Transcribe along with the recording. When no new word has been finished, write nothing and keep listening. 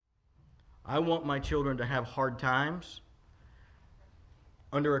I want my children to have hard times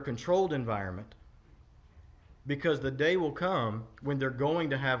under a controlled environment, because the day will come when they're going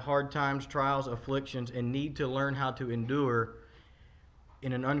to have hard times, trials, afflictions, and need to learn how to endure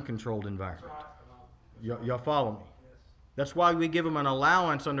in an uncontrolled environment. Y'all follow me? That's why we give them an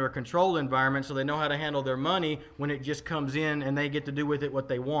allowance under a controlled environment, so they know how to handle their money when it just comes in and they get to do with it what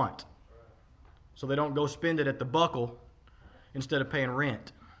they want. So they don't go spend it at the buckle instead of paying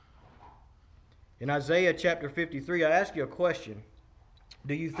rent. In Isaiah chapter 53, I ask you a question.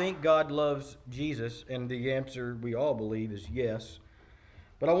 Do you think God loves Jesus? And the answer we all believe is yes.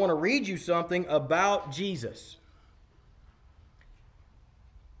 But I want to read you something about Jesus.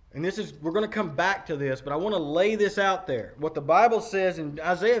 And we're going to come back to this, but I want to lay this out there. What the Bible says in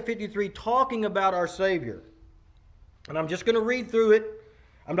Isaiah 53, talking about our Savior. And I'm just going to read through it.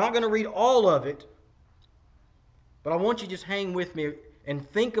 I'm not going to read all of it. But I want you to just hang with me and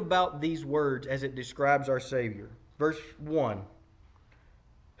think about these words as it describes our Savior. Verse 1.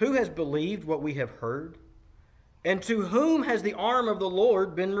 Who has believed what we have heard? And to whom has the arm of the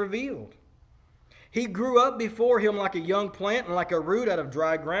Lord been revealed? He grew up before him like a young plant and like a root out of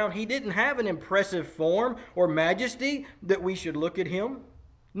dry ground. He didn't have an impressive form or majesty that we should look at him.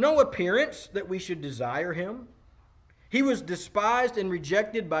 No appearance that we should desire him. He was despised and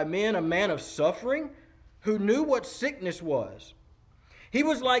rejected by men, a man of suffering, who knew what sickness was. He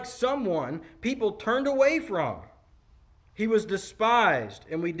was like someone people turned away from. He was despised,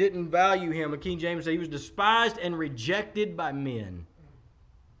 and we didn't value him. The King James says he was despised and rejected by men.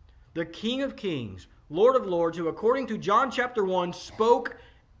 The King of Kings, Lord of Lords, who according to John chapter 1 spoke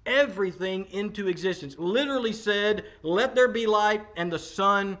everything into existence. Literally said, let there be light, and the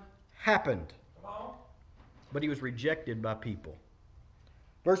sun happened. But he was rejected by people.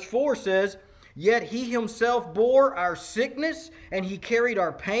 Verse 4 says, yet he himself bore our sickness, and he carried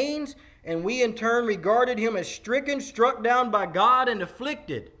our pains, and we in turn regarded him as stricken, struck down by God, and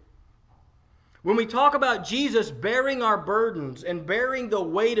afflicted. When we talk about Jesus bearing our burdens and bearing the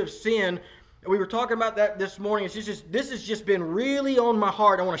weight of sin, we were talking about that this morning. This has just been really on my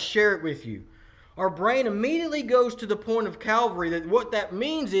heart. I want to share it with you. Our brain immediately goes to the point of Calvary. That what that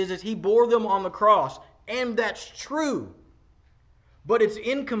means is he bore them on the cross. And that's true. But it's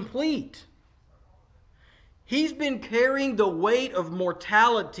incomplete. He's been carrying the weight of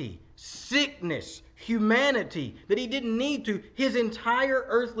mortality, sickness, humanity that he didn't need to. His entire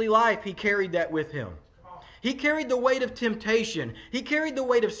earthly life, he carried that with him. He carried the weight of temptation. He carried the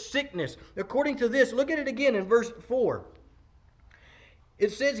weight of sickness. According to this, look at it again in verse 4.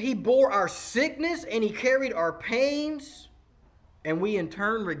 It says he bore our sickness and he carried our pains, and we in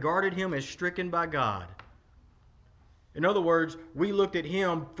turn regarded him as stricken by God. In other words, we looked at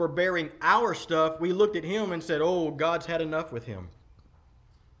him for bearing our stuff. We looked at him and said, oh, God's had enough with him.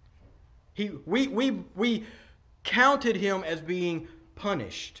 We counted him as being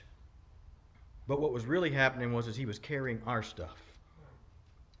punished. But what was really happening was he was carrying our stuff.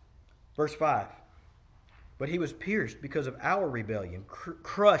 Verse 5. But he was pierced because of our rebellion,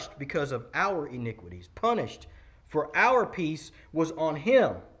 crushed because of our iniquities, punished for our peace was on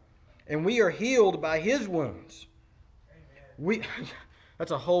him, and we are healed by his wounds.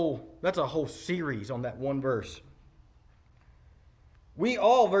 That's a whole series on that one verse. We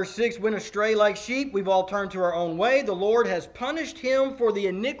all, verse 6, went astray like sheep. We've all turned to our own way. The Lord has punished him for the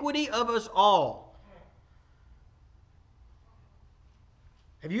iniquity of us all.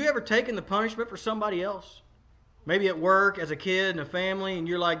 Have you ever taken the punishment for somebody else? Maybe at work, as a kid, in a family, and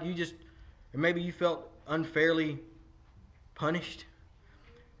you're like, maybe you felt unfairly punished.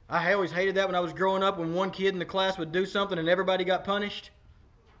 I always hated that when I was growing up, when one kid in the class would do something and everybody got punished.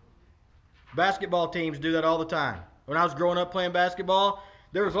 Basketball teams do that all the time. When I was growing up playing basketball,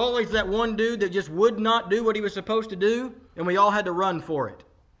 there was always that one dude that just would not do what he was supposed to do, and we all had to run for it.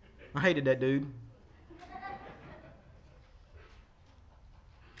 I hated that dude.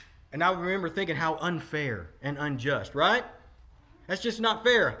 And I remember thinking how unfair and unjust, right? That's just not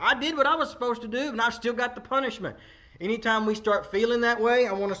fair. I did what I was supposed to do, and I've still got the punishment. Anytime we start feeling that way,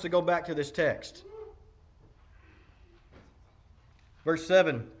 I want us to go back to this text. Verse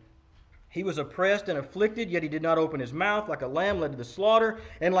 7. He was oppressed and afflicted, yet he did not open his mouth. Like a lamb led to the slaughter,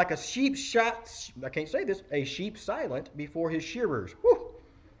 and like a sheep a sheep silent before his shearers. Whew.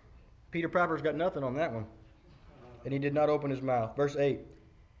 Peter Piper's got nothing on that one. And he did not open his mouth. Verse 8.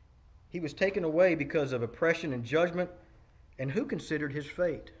 He was taken away because of oppression and judgment, and who considered his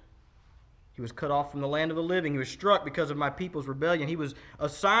fate? He was cut off from the land of the living. He was struck because of my people's rebellion. He was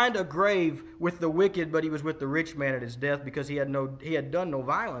assigned a grave with the wicked, but he was with the rich man at his death because he had done no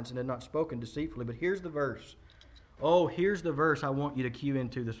violence and had not spoken deceitfully. But here's the verse. Oh, here's the verse I want you to cue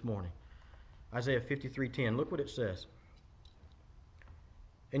into this morning. Isaiah 53:10. Look what it says.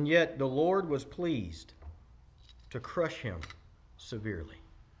 And yet the Lord was pleased to crush him severely.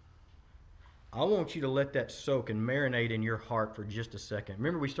 I want you to let that soak and marinate in your heart for just a second.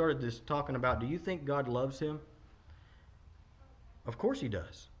 Remember, we started this talking about, do you think God loves him? Of course he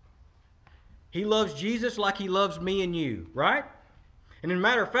does. He loves Jesus like he loves me and you, right? And as a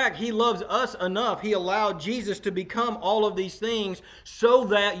matter of fact, he loves us enough. He allowed Jesus to become all of these things so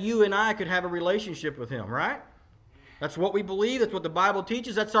that you and I could have a relationship with him, right? That's what we believe. That's what the Bible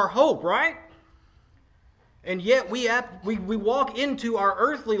teaches. That's our hope, right? And yet we walk into our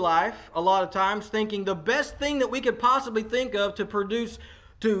earthly life a lot of times thinking the best thing that we could possibly think of to produce,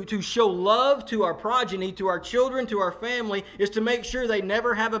 to show love to our progeny, to our children, to our family, is to make sure they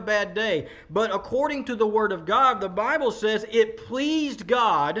never have a bad day. But according to the Word of God, the Bible says it pleased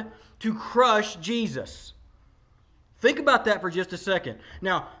God to crush Jesus. Think about that for just a second.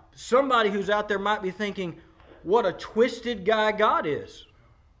 Now, somebody who's out there might be thinking, what a twisted guy God is.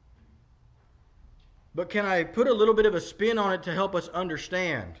 But can I put a little bit of a spin on it to help us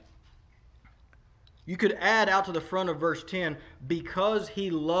understand? You could add out to the front of verse 10, because he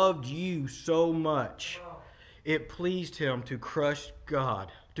loved you so much, it pleased him to crush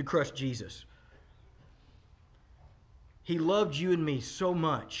Jesus. He loved you and me so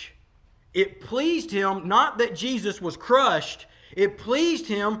much. It pleased him, not that Jesus was crushed, it pleased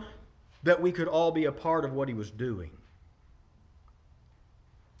him that we could all be a part of what he was doing.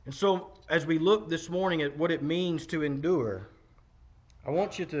 And so, as we look this morning at what it means to endure, I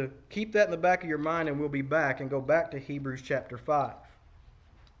want you to keep that in the back of your mind, and we'll be back and go back to Hebrews chapter 5.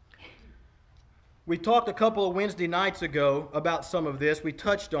 We talked a couple of Wednesday nights ago about some of this. We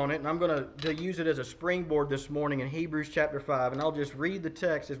touched on it, and I'm going to use it as a springboard this morning in Hebrews chapter 5, and I'll just read the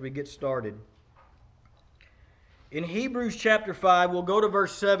text as we get started. In Hebrews chapter 5, we'll go to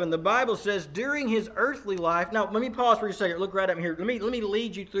verse 7. The Bible says, during his earthly life... Now, let me pause for a second. Look right up here. Let me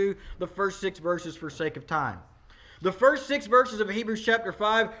lead you through the first 6 verses for sake of time. The first 6 verses of Hebrews chapter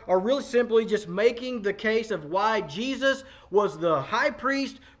 5 are really simply just making the case of why Jesus was the high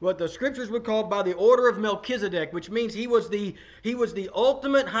priest, what the Scriptures would call by the order of Melchizedek, which means he was the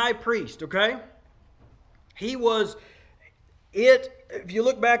ultimate high priest, okay? He was... If you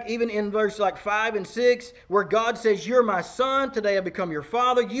look back even in verse 5 and 6, where God says, you're my son, today I become your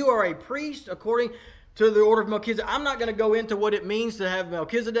father. You are a priest according to the order of Melchizedek. I'm not going to go into what it means to have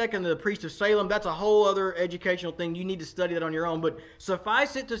Melchizedek and the priest of Salem. That's a whole other educational thing. You need to study that on your own. But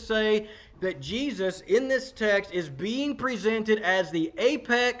suffice it to say that Jesus in this text is being presented as the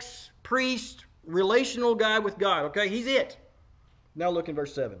apex priest, relational guy with God. Okay, he's it. Now look in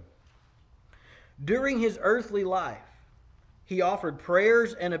verse 7. During his earthly life, he offered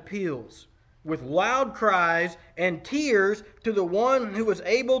prayers and appeals with loud cries and tears to the one who was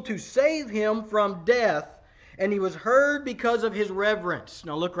able to save him from death, and he was heard because of his reverence.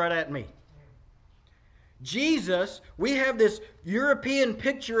 Now look right at me. Jesus, we have this European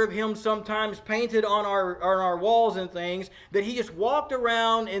picture of him sometimes painted on our walls and things, that he just walked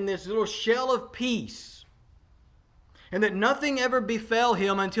around in this little shell of peace, and that nothing ever befell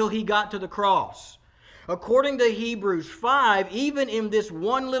him until he got to the cross. According to Hebrews 5, even in this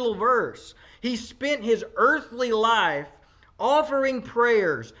one little verse, he spent his earthly life offering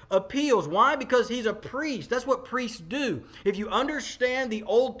prayers, appeals. Why? Because he's a priest. That's what priests do. If you understand the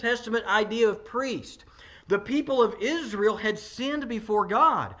Old Testament idea of priest, the people of Israel had sinned before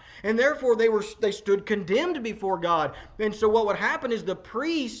God, and therefore they stood condemned before God. And so what would happen is the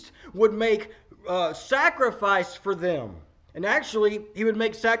priest would make sacrifice for them. And actually, he would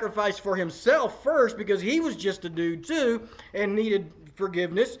make sacrifice for himself first, because he was just a dude too and needed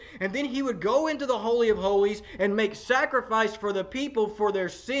forgiveness. And then he would go into the Holy of Holies and make sacrifice for the people for their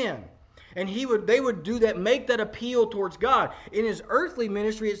sin. And they would do that, make that appeal towards God. In his earthly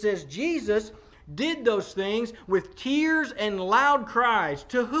ministry, it says Jesus did those things with tears and loud cries.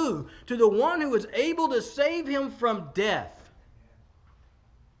 To who? To the one who was able to save him from death.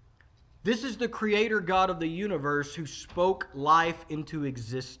 This is the Creator God of the universe who spoke life into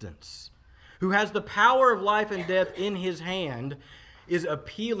existence, who has the power of life and death in his hand, is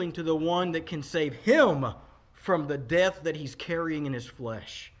appealing to the one that can save him from the death that he's carrying in his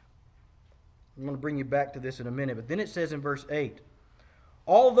flesh. I'm going to bring you back to this in a minute, but then it says in verse 8,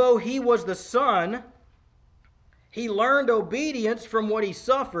 although he was the Son, he learned obedience from what he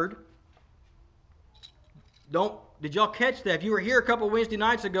suffered. Did y'all catch that? If you were here a couple of Wednesday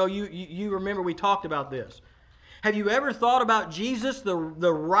nights ago, you remember we talked about this. Have you ever thought about Jesus, the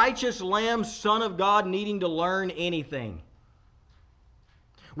righteous Lamb, Son of God, needing to learn anything?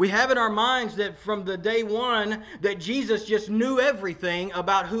 We have in our minds that from the day one that Jesus just knew everything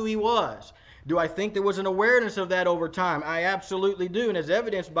about who he was. Do I think there was an awareness of that over time? I absolutely do, and as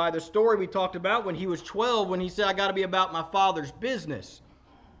evidenced by the story we talked about when he was 12, when he said, I got to be about my Father's business.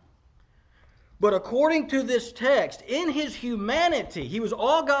 But according to this text, in his humanity, he was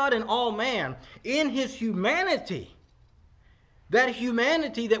all God and all man. In his humanity, that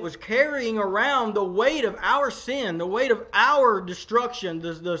humanity that was carrying around the weight of our sin, the weight of our destruction,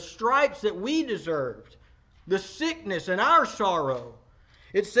 the stripes that we deserved, the sickness and our sorrow.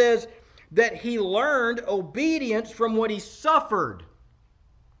 It says that he learned obedience from what he suffered.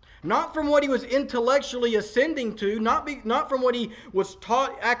 Not from what he was intellectually ascending to, not from what he was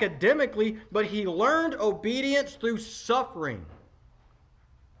taught academically, but he learned obedience through suffering.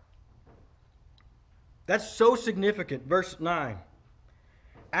 That's so significant. Verse 9.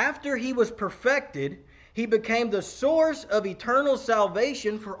 After he was perfected, he became the source of eternal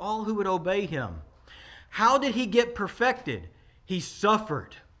salvation for all who would obey him. How did he get perfected? He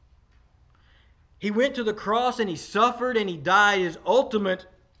suffered. He went to the cross and he suffered and he died. His ultimate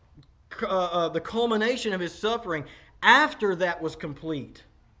the culmination of his suffering. After that was complete,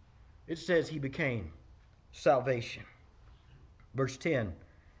 it says he became salvation. Verse 10,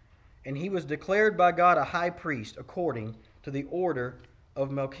 and he was declared by God a high priest according to the order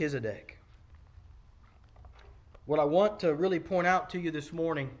of Melchizedek. What I want to really point out to you this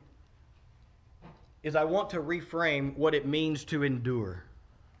morning is I want to reframe what it means to endure.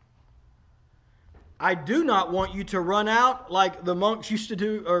 I do not want you to run out like the monks used to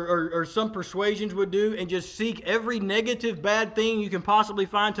do, or some persuasions would do, and just seek every negative, bad thing you can possibly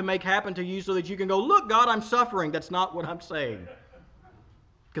find to make happen to you so that you can go, look, God, I'm suffering. That's not what I'm saying.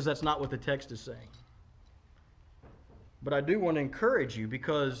 Because that's not what the text is saying. But I do want to encourage you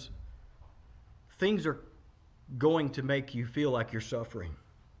because things are going to make you feel like you're suffering.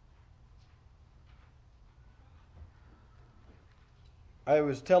 I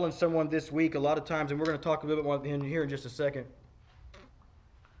was telling someone this week a lot of times, and we're going to talk a little bit more in here in just a second.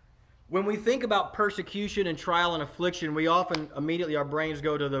 When we think about persecution and trial and affliction, we often immediately, our brains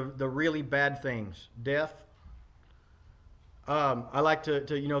go to the really bad things. Death. I like to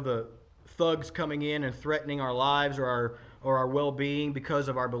the thugs coming in and threatening our lives or our well-being because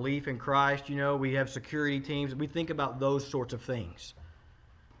of our belief in Christ. We have security teams. We think about those sorts of things.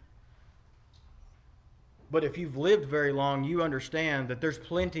 But if you've lived very long, you understand that there's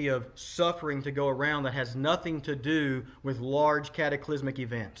plenty of suffering to go around that has nothing to do with large cataclysmic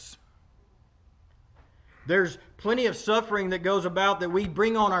events. There's plenty of suffering that goes about that we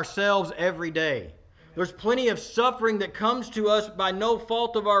bring on ourselves every day. There's plenty of suffering that comes to us by no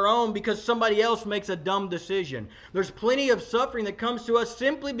fault of our own because somebody else makes a dumb decision. There's plenty of suffering that comes to us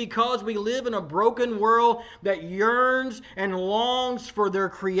simply because we live in a broken world that yearns and longs for their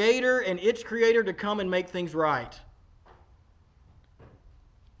Creator and its Creator to come and make things right.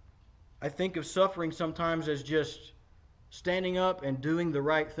 I think of suffering sometimes as just standing up and doing the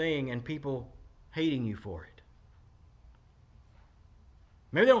right thing and people hating you for it.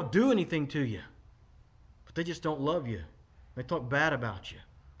 Maybe they don't do anything to you, but they just don't love you. They talk bad about you.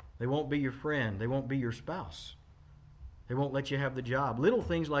 They won't be your friend. They won't be your spouse. They won't let you have the job. Little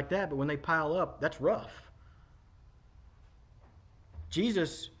things like that, but when they pile up, that's rough.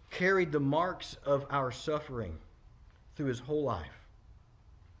 Jesus carried the marks of our suffering through his whole life.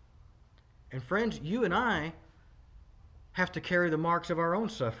 And friends, you and I have to carry the marks of our own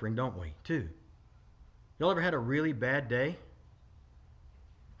suffering, don't we, too? Y'all ever had a really bad day?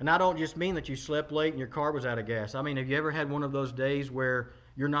 And I don't just mean that you slept late and your car was out of gas. I mean, have you ever had one of those days where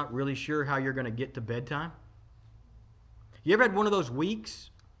you're not really sure how you're going to get to bedtime? You ever had one of those weeks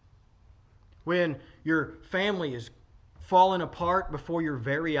when your family is falling apart before your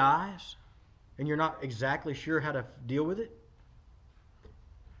very eyes and you're not exactly sure how to deal with it?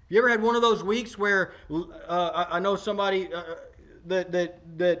 You ever had one of those weeks where I know somebody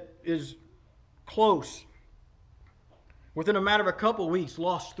that is close, within a matter of a couple weeks,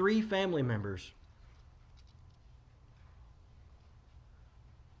 lost 3 family members.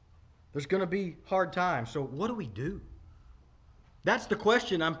 There's going to be hard times. So what do we do? That's the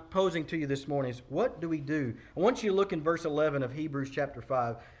question I'm posing to you this morning is, what do we do? I want you to look in verse 11 of Hebrews chapter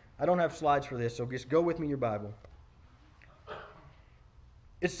 5. I don't have slides for this, so just go with me in your Bible.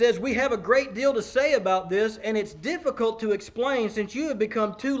 It says, we have a great deal to say about this, and it's difficult to explain since you have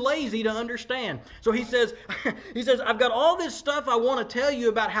become too lazy to understand. So he says, I've got all this stuff I want to tell you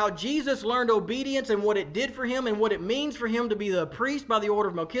about how Jesus learned obedience and what it did for him and what it means for him to be the priest by the order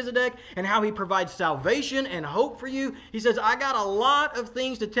of Melchizedek and how he provides salvation and hope for you. He says, I got a lot of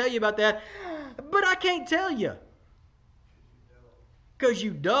things to tell you about that, but I can't tell you. Because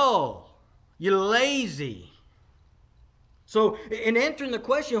you're dull. You're lazy. So in answering the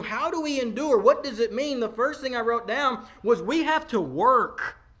question, how do we endure? What does it mean? The first thing I wrote down was we have to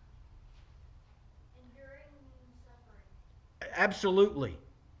work. Enduring means suffering. Absolutely.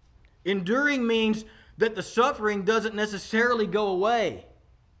 Enduring means that the suffering doesn't necessarily go away,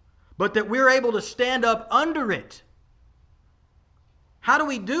 but that we're able to stand up under it. How do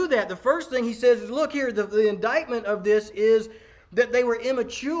we do that? The first thing he says is, look here, the indictment of this is that they were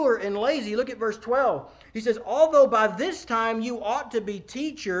immature and lazy. Look at verse 12. He says, although by this time you ought to be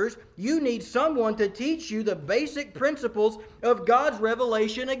teachers, you need someone to teach you the basic principles of God's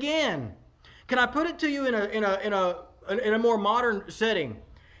revelation again. Can I put it to you in a more modern setting?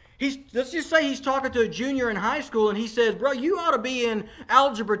 Let's just say he's talking to a junior in high school and he says, bro, you ought to be in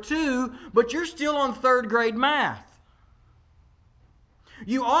Algebra 2, but you're still on third grade math.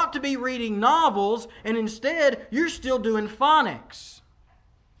 You ought to be reading novels, and instead, you're still doing phonics.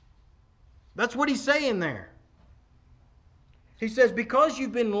 That's what he's saying there. He says, because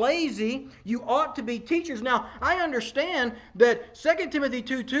you've been lazy, you ought to be teachers. Now, I understand that 2 Timothy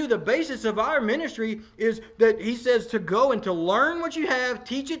 2:2, the basis of our ministry is that he says to go and to learn what you have,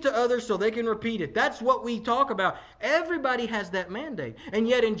 teach it to others so they can repeat it. That's what we talk about. Everybody has that mandate. And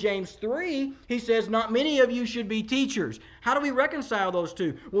yet in James 3, he says, not many of you should be teachers. How do we reconcile those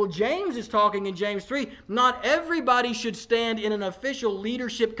two? Well, James is talking in James 3, not everybody should stand in an official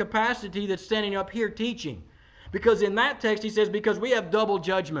leadership capacity that's standing up here teaching. Because in that text, he says, because we have double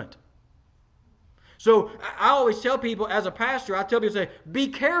judgment. So I always tell people, as a pastor, I tell people, say, be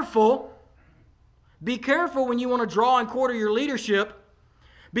careful. Be careful when you want to draw and quarter your leadership,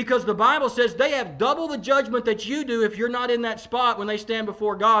 because the Bible says they have double the judgment that you do if you're not in that spot when they stand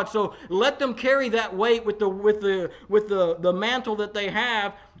before God. So let them carry that weight with the mantle that they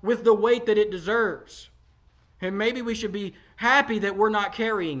have, with the weight that it deserves. And maybe we should be happy that we're not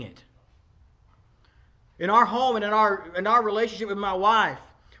carrying it. In our home and in our relationship with my wife,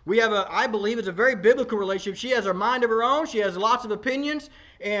 we have I believe it's a very biblical relationship. She has a mind of her own. She has lots of opinions.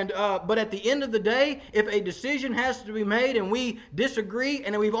 But at the end of the day, if a decision has to be made and we disagree,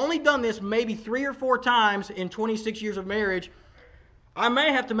 and we've only done this maybe 3 or 4 times in 26 years of marriage, I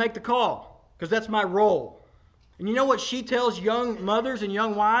may have to make the call because that's my role. And you know what she tells young mothers and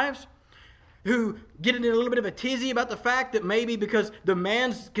young wives who get in a little bit of a tizzy about the fact that maybe because the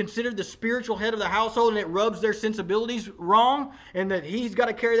man's considered the spiritual head of the household and it rubs their sensibilities wrong and that he's got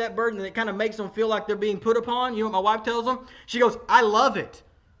to carry that burden and it kind of makes them feel like they're being put upon. You know what my wife tells them? She goes, I love it.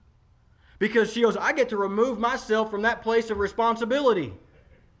 Because she goes, I get to remove myself from that place of responsibility.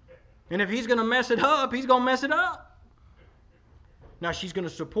 And if he's going to mess it up, he's going to mess it up. Now she's going to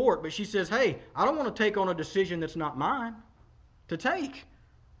support, but she says, hey, I don't want to take on a decision that's not mine to take.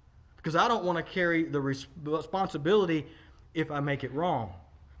 Because I don't want to carry the responsibility if I make it wrong.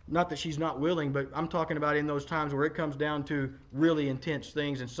 Not that she's not willing, but I'm talking about in those times where it comes down to really intense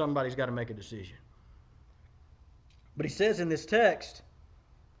things and somebody's got to make a decision. But he says in this text,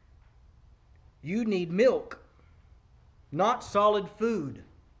 you need milk, not solid food.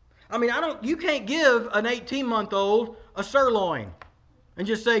 I mean, you can't give an 18-month-old a sirloin and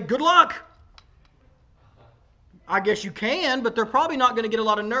just say, good luck. I guess you can, but they're probably not going to get a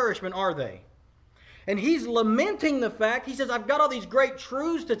lot of nourishment, are they? And he's lamenting the fact, he says, I've got all these great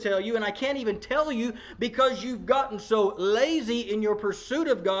truths to tell you, and I can't even tell you because you've gotten so lazy in your pursuit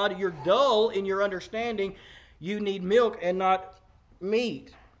of God, you're dull in your understanding, you need milk and not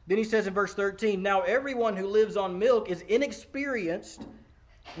meat. Then he says in verse 13, now everyone who lives on milk is inexperienced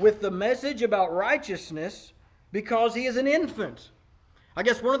with the message about righteousness because he is an infant. I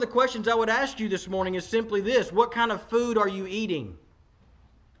guess one of the questions I would ask you this morning is simply this: what kind of food are you eating?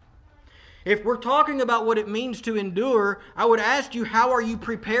 If we're talking about what it means to endure, I would ask you, how are you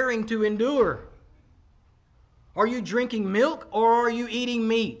preparing to endure? Are you drinking milk or are you eating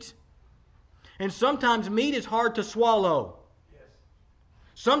meat? And sometimes meat is hard to swallow. Yes.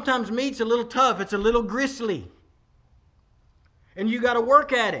 Sometimes meat's a little tough. It's a little gristly. And you got to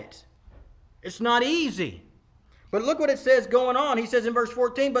work at it. It's not easy. But look what it says going on. He says in verse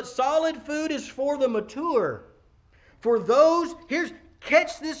 14, but solid food is for the mature. For those,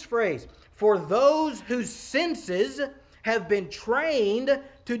 catch this phrase, for those whose senses have been trained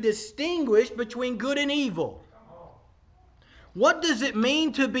to distinguish between good and evil. What does it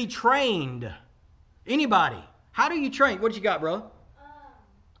mean to be trained? Anybody? How do you train? What you got, bro?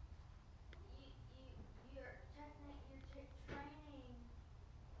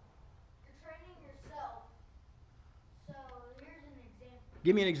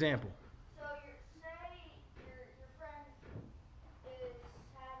 Give me an example. So say your friend is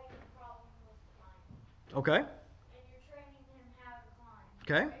having a problem with climbing. Okay. And you're training him how to climb.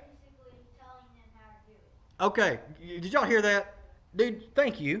 Okay. Basically telling him how to do it. Okay, did y'all hear that? Dude,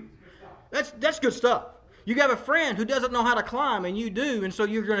 thank you. That's good stuff. You have a friend who doesn't know how to climb and you do, and so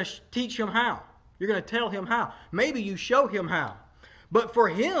you're going to teach him how. You're going to tell him how. Maybe you show him how. But for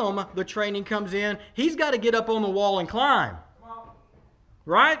him, the training comes in, he's got to get up on the wall and climb.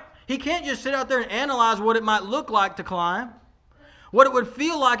 Right? He can't just sit out there and analyze what it might look like to climb. What it would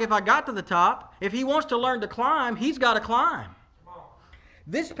feel like if I got to the top. If he wants to learn to climb, he's got to climb.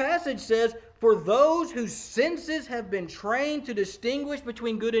 This passage says, for those whose senses have been trained to distinguish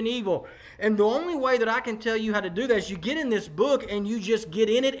between good and evil. And the only way that I can tell you how to do that is you get in this book and you just get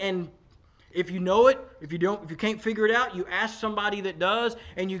in it, and if you know it, if you can't figure it out, you ask somebody that does,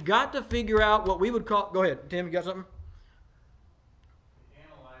 and you got to figure out what we would call, go ahead, Tim, you got something? They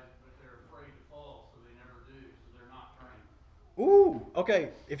analyze it, but they're afraid to fall, so they never do, so they're not trained. Ooh, okay,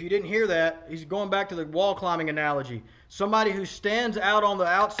 if you didn't hear that, he's going back to the wall climbing analogy. Somebody who stands out on the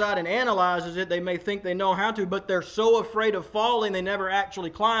outside and analyzes it, they may think they know how to, but they're so afraid of falling they never actually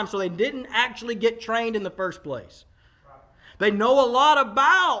climb, so they didn't actually get trained in the first place. They know a lot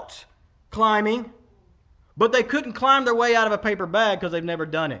about climbing, but they couldn't climb their way out of a paper bag because they've never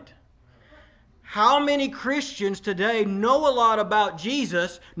done it. How many Christians today know a lot about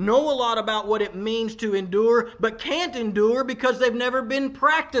Jesus, know a lot about what it means to endure, but can't endure because they've never been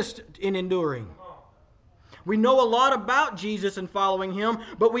practiced in enduring? We know a lot about Jesus and following Him,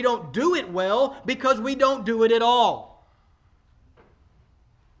 but we don't do it well because we don't do it at all.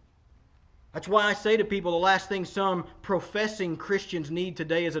 That's why I say to people, the last thing some professing Christians need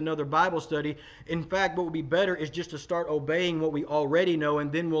today is another Bible study. In fact, what would be better is just to start obeying what we already know,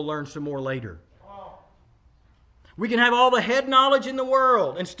 and then we'll learn some more later. We can have all the head knowledge in the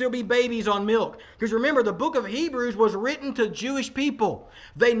world and still be babies on milk. Because remember, the book of Hebrews was written to Jewish people.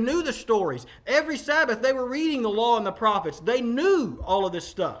 They knew the stories. Every Sabbath they were reading the law and the prophets. They knew all of this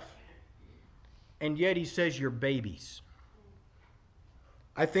stuff. And yet he says you're babies.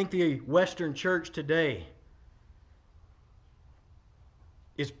 I think the Western church today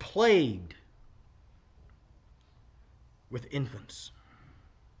is plagued with infants.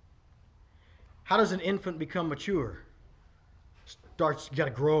 How does an infant become mature? You got to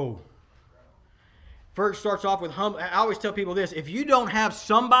grow. First starts off with humble. I always tell people this: if you don't have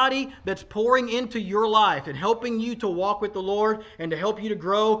somebody that's pouring into your life and helping you to walk with the Lord and to help you to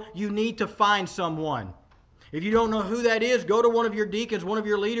grow, you need to find someone. If you don't know who that is, go to one of your deacons, one of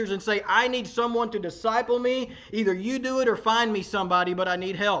your leaders, and say, I need someone to disciple me. Either you do it or find me somebody, but I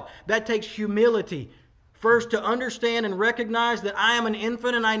need help. That takes humility. First, to understand and recognize that I am an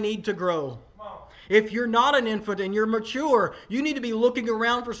infant and I need to grow. If you're not an infant and you're mature, you need to be looking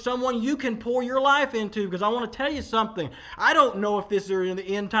around for someone you can pour your life into. Because I want to tell you something. I don't know if this is in the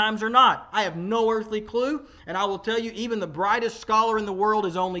end times or not. I have no earthly clue. And I will tell you, even the brightest scholar in the world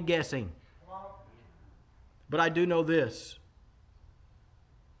is only guessing. But I do know this.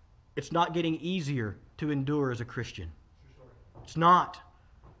 It's not getting easier to endure as a Christian. It's not.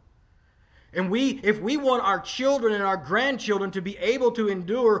 And if we want our children and our grandchildren to be able to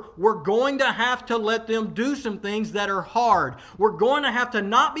endure, we're going to have to let them do some things that are hard. We're going to have to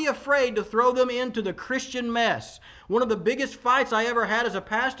not be afraid to throw them into the Christian mess. One of the biggest fights I ever had as a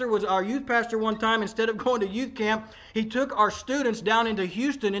pastor was our youth pastor one time. Instead of going to youth camp, he took our students down into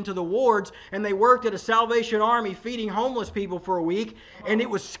Houston, into the wards, and they worked at a Salvation Army feeding homeless people for a week, and it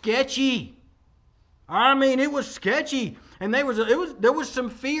was sketchy. I mean, it was sketchy. And there was some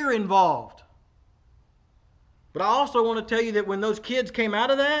fear involved. But I also want to tell you that when those kids came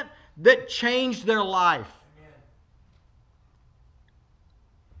out of that changed their life.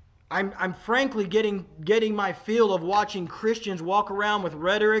 I'm frankly getting my feel of watching Christians walk around with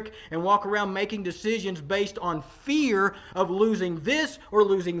rhetoric and walk around making decisions based on fear of losing this or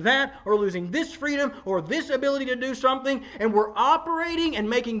losing that or losing this freedom or this ability to do something. And we're operating and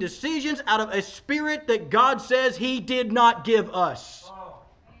making decisions out of a spirit that God says He did not give us.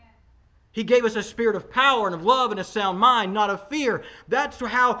 He gave us a spirit of power and of love and a sound mind, not of fear. That's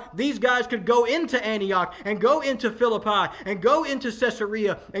how these guys could go into Antioch and go into Philippi and go into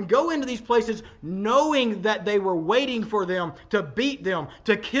Caesarea and go into these places knowing that they were waiting for them to beat them,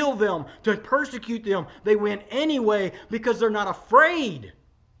 to kill them, to persecute them. They went anyway because they're not afraid.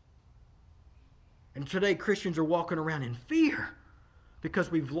 And today Christians are walking around in fear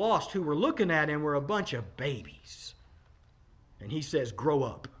because we've lost who we're looking at and we're a bunch of babies. And He says, grow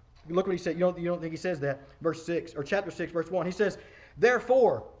up. Look what He said. You don't think He says that? Verse 6, or chapter 6, verse 1. He says,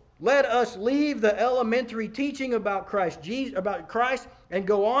 therefore, let us leave the elementary teaching about Christ and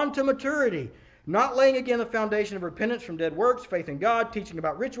go on to maturity, not laying again the foundation of repentance from dead works, faith in God, teaching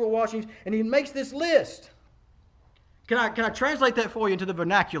about ritual washings. And he makes this list. Can I translate that for you into the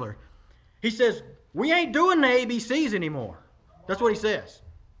vernacular? He says, We ain't doing the ABCs anymore. That's what he says.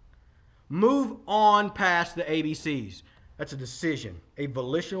 Move on past the ABCs. That's a decision, a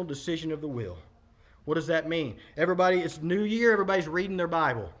volitional decision of the will. What does that mean? Everybody, it's New Year, everybody's reading their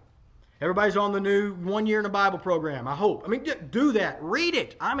Bible. Everybody's on the new 1 year in a Bible program, I hope. I mean, do that. Read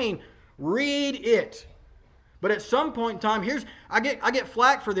it. I mean, read it. But at some point in time, I get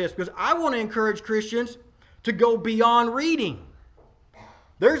flack for this because I want to encourage Christians to go beyond reading.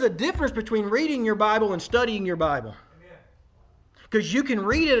 There's a difference between reading your Bible and studying your Bible. Because you can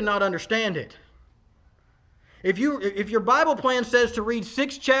read it and not understand it. If your Bible plan says to read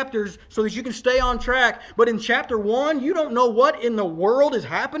 6 chapters so that you can stay on track, but in chapter 1 you don't know what in the world is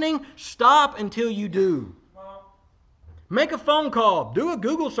happening, stop until you do. Make a phone call. Do a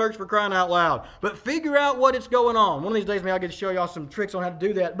Google search, for crying out loud. But figure out what is going on. One of these days, maybe I'll get to show y'all some tricks on how to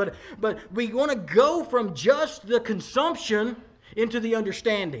do that. But we want to go from just the consumption into the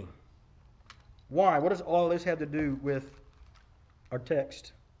understanding. Why? What does all this have to do with our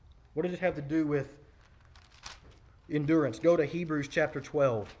text? What does it have to do with endurance? Go to Hebrews chapter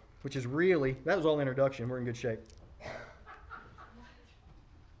 12, which is really, that was all introduction. We're in good shape.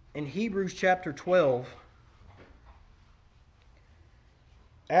 In Hebrews chapter 12,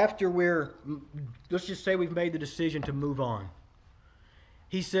 after let's just say we've made the decision to move on.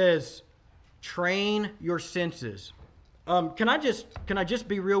 He says, train your senses. Can I just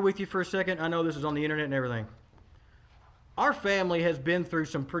be real with you for a second? I know this is on the internet and everything. Our family has been through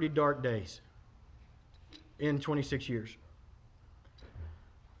some pretty dark days in 26 years.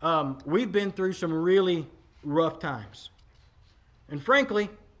 We've been through some really rough times. And frankly,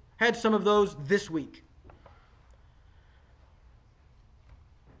 had some of those this week.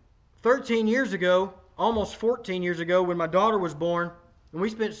 13 years ago, almost 14 years ago, when my daughter was born, and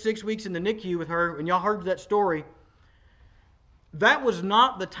we spent 6 weeks in the NICU with her, and y'all heard that story, that was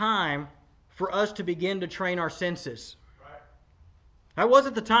not the time for us to begin to train our senses. That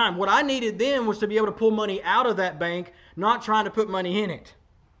wasn't the time. What I needed then was to be able to pull money out of that bank, not trying to put money in it.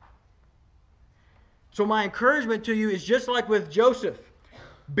 So my encouragement to you is just like with Joseph.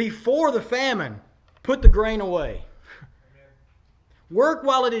 Before the famine, put the grain away. Work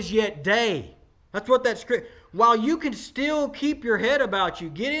while it is yet day. That's what that script. While you can still keep your head about you,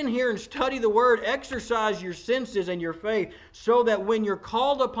 get in here and study the Word, exercise your senses and your faith so that when you're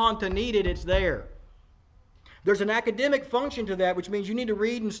called upon to need it, it's there. There's an academic function to that, which means you need to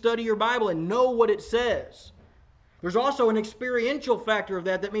read and study your Bible and know what it says. There's also an experiential factor of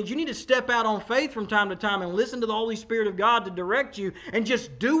that. That means you need to step out on faith from time to time and listen to the Holy Spirit of God to direct you and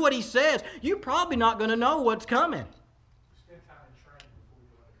just do what He says. You're probably not going to know what's coming.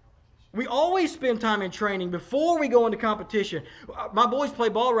 We always spend time in training before we go into competition. My boys play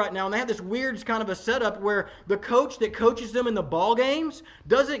ball right now, and they have this weird kind of a setup where the coach that coaches them in the ball games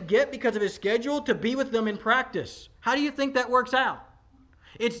doesn't get, because of his schedule, to be with them in practice. How do you think that works out?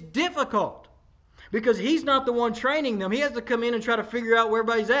 It's difficult because he's not the one training them. He has to come in and try to figure out where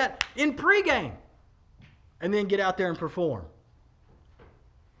everybody's at in pregame and then get out there and perform.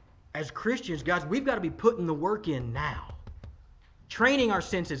 As Christians, guys, we've got to be putting the work in now. Training our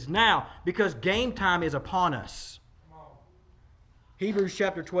senses now, because game time is upon us. Hebrews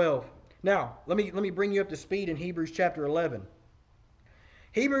chapter 12. Now, let me bring you up to speed in Hebrews chapter 11.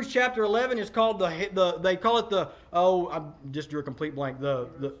 Hebrews chapter 11 is called they call it I just drew a complete blank.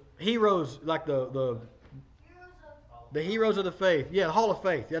 The heroes, like the heroes of the faith. Yeah, the Hall of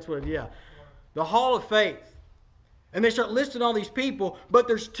Faith. That's what the Hall of Faith. And they start listing all these people, but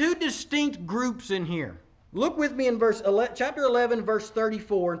there's 2 distinct groups in here. Look with me in chapter 11, verse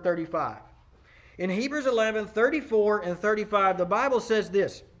 34 and 35. In Hebrews 11, 34 and 35, the Bible says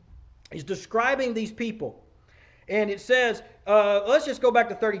this. It's describing these people. And it says, let's just go back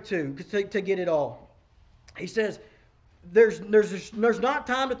to 32 to get it all. He says, there's not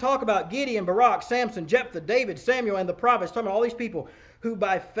time to talk about Gideon, Barak, Samson, Jephthah, David, Samuel, and the prophets. Talking about all these people who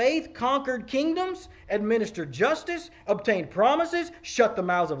by faith conquered kingdoms, administered justice, obtained promises, shut the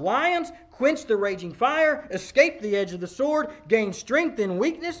mouths of lions, quenched the raging fire, escaped the edge of the sword, gained strength in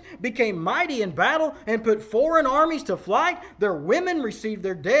weakness, became mighty in battle, and put foreign armies to flight. Their women received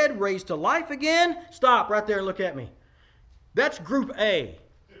their dead, raised to life again. Stop right there and look at me. That's group A.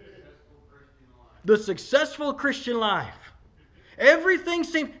 The successful Christian life. Everything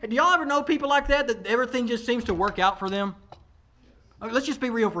seems... Do y'all ever know people like that everything just seems to work out for them? Let's just be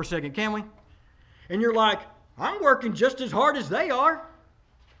real for a second, can we? And you're like, I'm working just as hard as they are.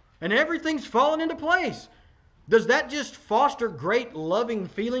 And everything's falling into place. Does that just foster great loving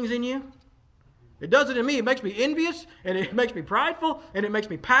feelings in you? It does it in me. It makes me envious, and it makes me prideful, and it makes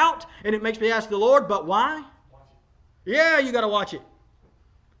me pout, and it makes me ask the Lord, but why? Yeah, you got to watch it.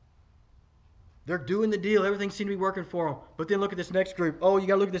 They're doing the deal. Everything seemed to be working for them. But then look at this next group. Oh, you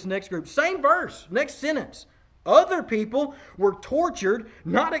got to look at this next group. Same verse, next sentence. Other people were tortured,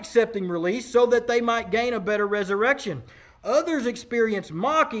 not accepting release, so that they might gain a better resurrection. Others experienced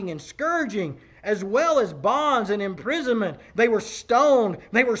mocking and scourging, as well as bonds and imprisonment. They were stoned.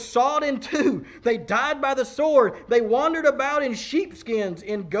 They were sawed in two. They died by the sword. They wandered about in sheepskins,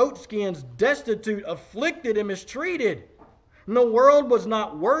 in goatskins, destitute, afflicted, and mistreated. And the world was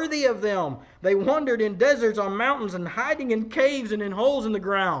not worthy of them. They wandered in deserts, on mountains, and hiding in caves and in holes in the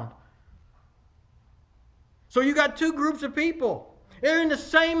ground. So you got two groups of people. They're in the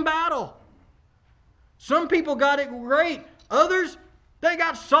same battle. Some people got it great. Others, they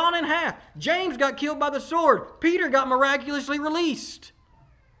got sawn in half. James got killed by the sword. Peter got miraculously released.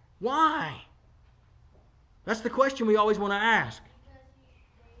 Why? That's the question we always want to ask.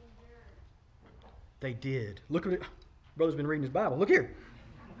 They did. Look at it. Brother's been reading his Bible. Look here.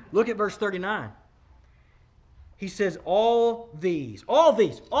 Look at verse 39. He says, all these. You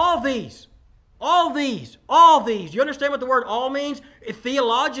understand what the word all means?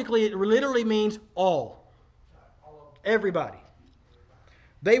 Theologically, it literally means all. Everybody.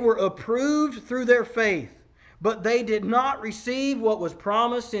 They were approved through their faith, but they did not receive what was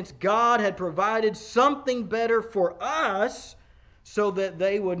promised, since God had provided something better for us, so that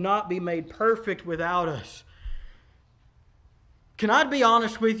they would not be made perfect without us. Can I be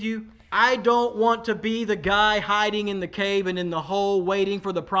honest with you? I don't want to be the guy hiding in the cave and in the hole waiting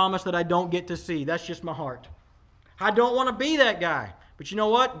for the promise that I don't get to see. That's just my heart. I don't want to be that guy. But you know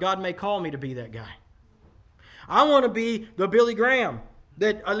what? God may call me to be that guy. I want to be the Billy Graham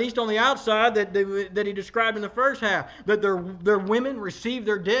that, at least on the outside, that he described in the first half, that their women received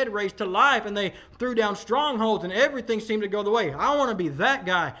their dead raised to life, and they threw down strongholds and everything seemed to go the way. I want to be that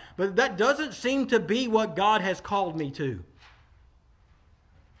guy. But that doesn't seem to be what God has called me to.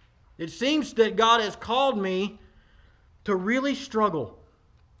 It seems that God has called me to really struggle.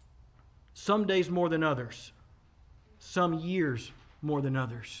 Some days more than others. Some years more than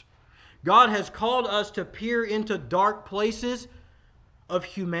others. God has called us to peer into dark places of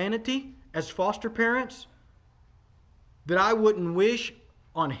humanity as foster parents that I wouldn't wish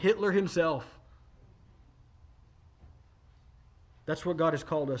on Hitler himself. That's what God has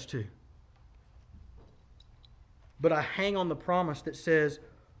called us to. But I hang on the promise that says,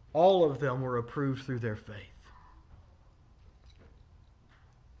 all of them were approved through their faith.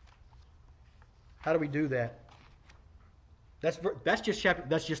 How do we do that? That's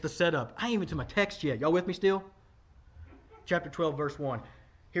just the setup. I ain't even to my text yet. Y'all with me still? Chapter 12, verse 1.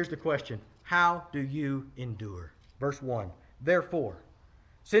 Here's the question. How do you endure? Verse 1. Therefore,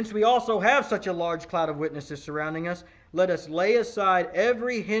 since we also have such a large cloud of witnesses surrounding us, let us lay aside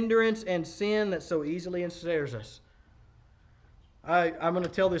every hindrance and sin that so easily ensnares us. I'm going to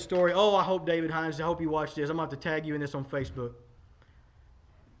tell this story. Oh, I hope David Hines, I hope you watch this. I'm going to have to tag you in this on Facebook.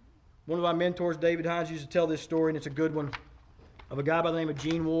 One of my mentors, David Hines, used to tell this story, and it's a good one, of a guy by the name of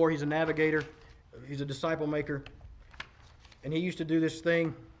Gene War. He's a navigator. He's a disciple maker. And he used to do this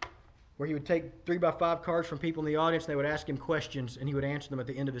thing where he would take 3x5 cards from people in the audience, and they would ask him questions, and he would answer them at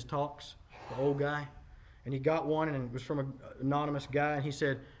the end of his talks, the old guy. And he got one, and it was from an anonymous guy, and he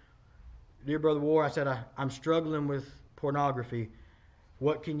said, "Dear Brother War," I said, I'm struggling with pornography.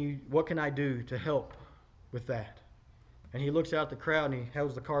 What can I do to help with that? And he looks out at the crowd and he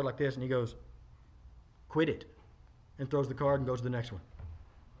holds the card like this and he goes, "Quit it," and throws the card and goes to the next one.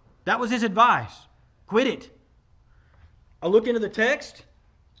 That was his advice. Quit it. I look into the text.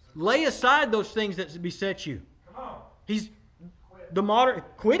 Lay aside those things that beset you. Come on. He's the modern.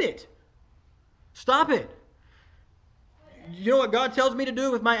 Quit it. Stop it. You know what God tells me to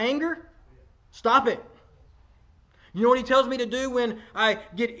do with my anger? Stop it. You know what He tells me to do when I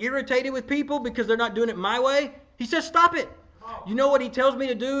get irritated with people because they're not doing it my way? He says, stop it. You know what He tells me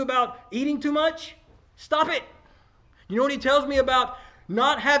to do about eating too much? Stop it. You know what He tells me about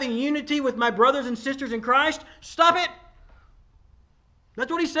not having unity with my brothers and sisters in Christ? Stop it.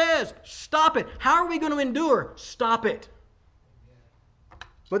 That's what He says. Stop it. How are we going to endure? Stop it.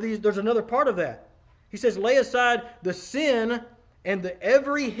 But there's another part of that. He says, lay aside the sin and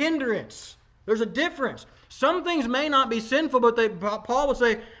every hindrance. There's a difference. Some things may not be sinful, but Paul would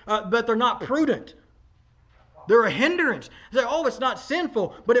say, but they're not prudent. They're a hindrance. They say, oh, it's not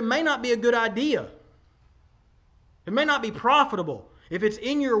sinful, but it may not be a good idea. It may not be profitable. If it's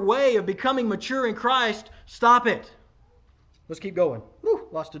in your way of becoming mature in Christ, stop it. Let's keep going. Whew,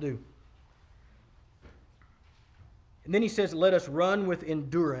 lots to do. And then he says, let us run with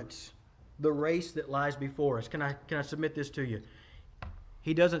endurance the race that lies before us. Can I submit this to you?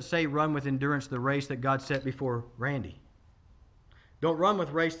 He doesn't say run with endurance the race that God set before Randy. Don't run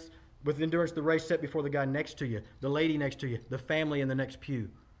with with endurance the race set before the guy next to you, the lady next to you, the family in the next pew.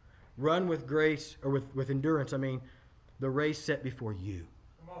 Run with grace, or with endurance, the race set before you.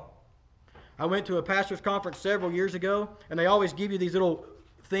 Come on. I went to a pastor's conference several years ago, and they always give you these little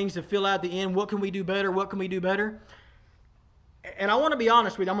things to fill out at the end. What can we do better? What can we do better? And I want to be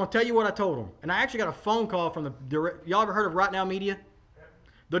honest with you. I'm going to tell you what I told them. And I actually got a phone call from y'all ever heard of Right Now Media?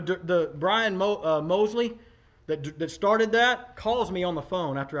 The Brian Mosley that started that calls me on the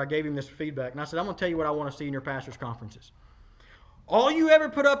phone after I gave him this feedback. And I said, I'm going to tell you what I want to see in your pastor's conferences. All you ever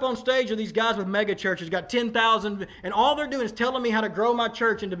put up on stage are these guys with mega churches, got 10,000, and all they're doing is telling me how to grow my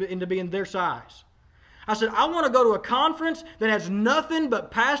church into being their size. I said, I want to go to a conference that has nothing but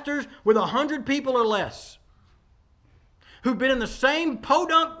pastors with 100 people or less who've been in the same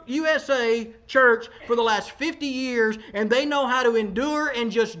Podunk USA church for the last 50 years, and they know how to endure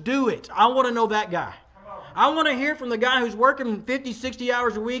and just do it. I want to know that guy. I want to hear from the guy who's working 50, 60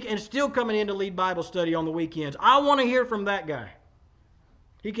 hours a week and still coming in to lead Bible study on the weekends. I want to hear from that guy.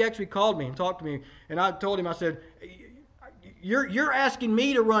 He actually called me and talked to me, and I told him, I said, you're asking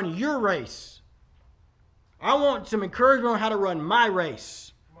me to run your race. I want some encouragement on how to run my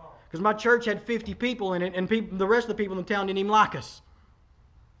race. Because my church had 50 people in it, and the rest of the people in the town didn't even like us.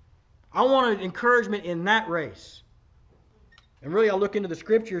 I wanted encouragement in that race. And really, I look into the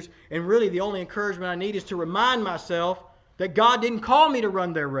Scriptures, and really the only encouragement I need is to remind myself that God didn't call me to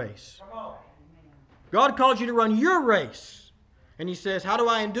run their race. God called you to run your race. And He says, how do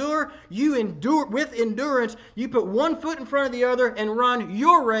I endure? You endure with endurance. You put one foot in front of the other and run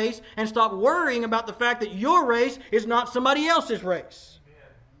your race, and stop worrying about the fact that your race is not somebody else's race. Amen.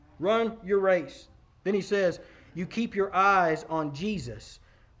 Run your race. Then He says, you keep your eyes on Jesus,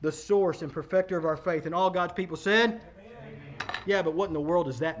 the source and perfecter of our faith. And all God's people said, Amen. Yeah, but what in the world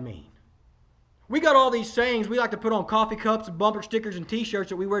does that mean? We got all these sayings we like to put on coffee cups and bumper stickers and t-shirts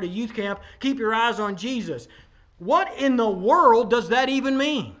that we wear to youth camp. Keep your eyes on Jesus. What in the world does that even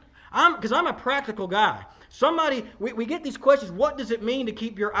mean? Because I'm a practical guy. We get these questions, what does it mean to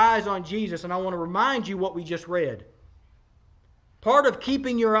keep your eyes on Jesus? And I want to remind you what we just read. Part of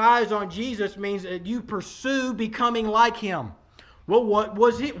keeping your eyes on Jesus means that you pursue becoming like Him. Well,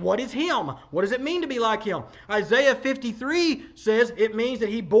 what is Him? What does it mean to be like Him? Isaiah 53 says it means that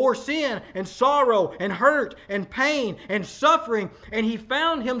He bore sin and sorrow and hurt and pain and suffering, and He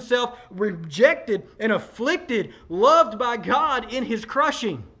found Himself rejected and afflicted, loved by God in His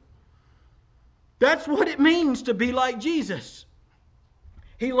crushing. That's what it means to be like Jesus.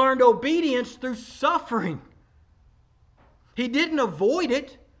 He learned obedience through suffering. He didn't avoid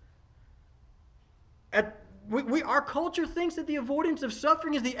it. Our culture thinks that the avoidance of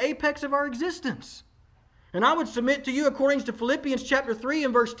suffering is the apex of our existence. And I would submit to you, according to Philippians chapter 3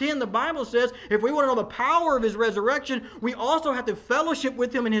 and verse 10, the Bible says, if we want to know the power of His resurrection, we also have to fellowship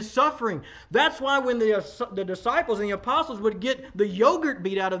with Him in His suffering. That's why when the disciples and the apostles would get the yogurt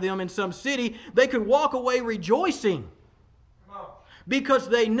beat out of them in some city, they could walk away rejoicing. Because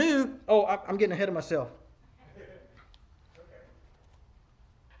they knew, I'm getting ahead of myself.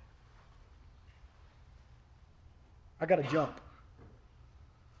 I got to jump.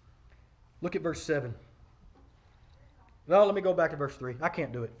 Look at verse 7. No, let me go back to verse 3. I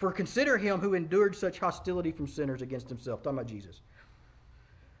can't do it. For consider Him who endured such hostility from sinners against Himself. Talking about Jesus.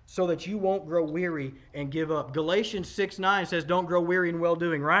 So that you won't grow weary and give up. Galatians 6:9 says don't grow weary in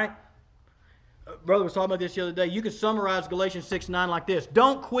well-doing, right? Brother was talking about this the other day. You could summarize Galatians 6:9 like this.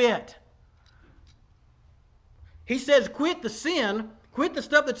 Don't quit. He says quit the sin. Quit the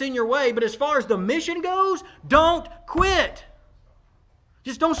stuff that's in your way, but as far as the mission goes, don't quit.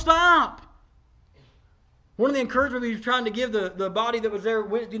 Just don't stop. One of the encouragement we were trying to give the body that was there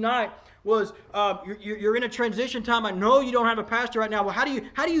Wednesday night was you're in a transition time. I know you don't have a pastor right now. Well, how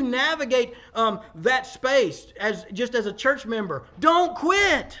do you navigate that space as a church member? Don't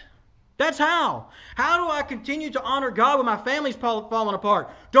quit. That's how. How do I continue to honor God when my family's falling apart?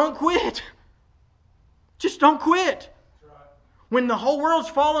 Don't quit. Just don't quit. When the whole world's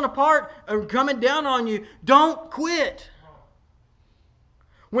falling apart or coming down on you, don't quit.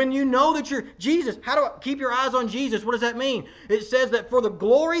 When you know that you're Jesus, how do I keep your eyes on Jesus? What does that mean? It says that for the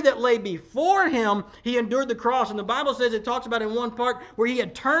glory that lay before Him, He endured the cross. And the Bible says, it talks about in one part where He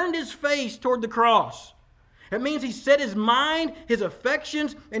had turned His face toward the cross. It means He set His mind, His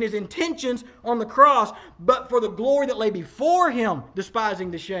affections, and His intentions on the cross, but for the glory that lay before Him, despising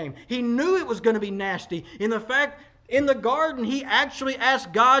the shame. He knew it was going to be nasty. In the garden, He actually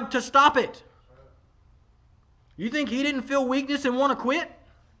asked God to stop it. You think He didn't feel weakness and want to quit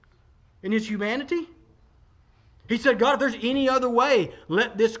in His humanity? He said, God, if there's any other way,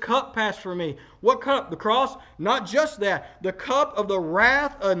 let this cup pass from me. What cup? The cross? Not just that. The cup of the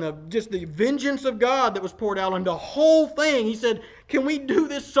wrath and just the vengeance of God that was poured out on the whole thing. He said, can we do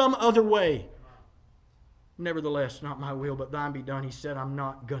this some other way? Nevertheless, not my will, but thine be done. He said, I'm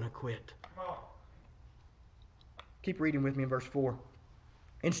not going to quit. Keep reading with me in verse 4.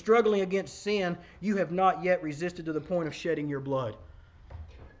 In struggling against sin, you have not yet resisted to the point of shedding your blood.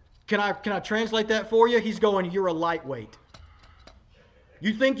 Can I translate that for you? He's going, you're a lightweight.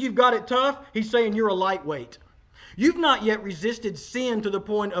 You think you've got it tough? He's saying you're a lightweight. You've not yet resisted sin to the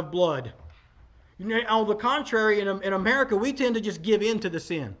point of blood. On the contrary, in America, we tend to just give in to the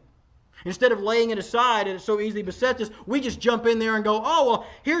sin. Instead of laying it aside and it so easily besets us, we just jump in there and go, oh, well,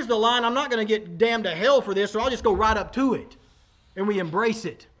 here's the line. I'm not going to get damned to hell for this, so I'll just go right up to it. And we embrace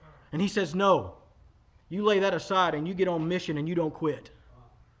it. And he says, no. You lay that aside and you get on mission and you don't quit.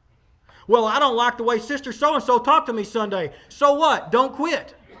 Well, I don't like the way Sister so-and-so talked to me Sunday. So what? Don't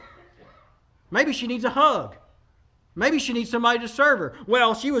quit. Maybe she needs a hug. Maybe she needs somebody to serve her.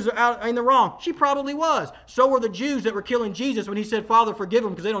 Well, she was out in the wrong. She probably was. So were the Jews that were killing Jesus when he said, Father, forgive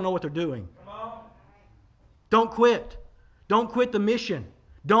them because they don't know what they're doing. Don't quit. Don't quit the mission.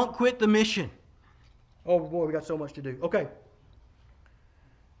 Don't quit the mission. Oh boy, we got so much to do. Okay.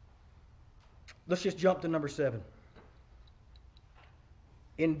 Let's just jump to number 7.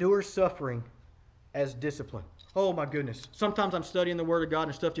 Endure suffering as discipline. Oh my goodness. Sometimes I'm studying the Word of God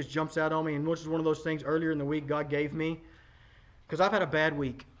and stuff just jumps out on me, and which is one of those things earlier in the week God gave me. Because I've had a bad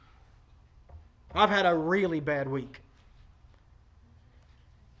week. I've had a really bad week.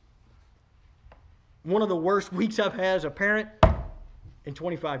 One of the worst weeks I've had as a parent in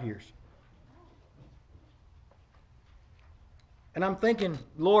 25 years. And I'm thinking,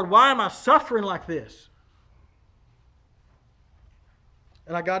 Lord, why am I suffering like this?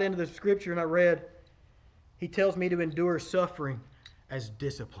 And I got into the scripture and I read, he tells me to endure suffering as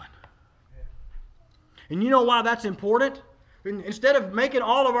discipline. And you know why that's important? Instead of making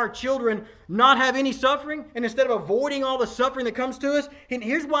all of our children not have any suffering, and instead of avoiding all the suffering that comes to us, and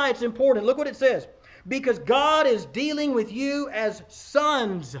here's why it's important. Look what it says. Because God is dealing with you as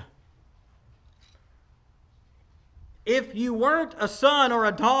sons. If you weren't a son or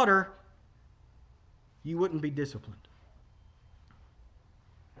a daughter, you wouldn't be disciplined.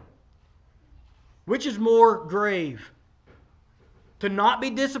 Which is more grave? To not be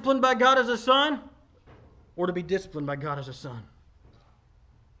disciplined by God as a son, or to be disciplined by God as a son?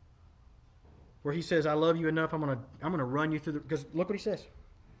 Where he says, I love you enough, I'm going to run you through the... Because look what he says.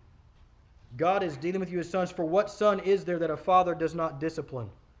 God is dealing with you as sons. For what son is there that a father does not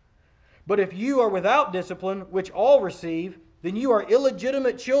discipline? But if you are without discipline, which all receive, then you are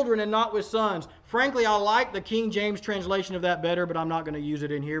illegitimate children and not with sons. Frankly, I like the King James translation of that better, but I'm not going to use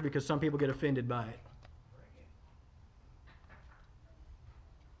it in here because some people get offended by it.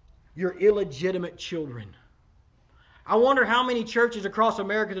 You're illegitimate children. I wonder how many churches across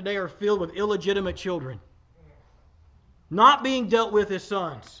America today are filled with illegitimate children, not being dealt with as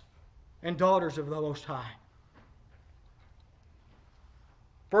sons and daughters of the Most High.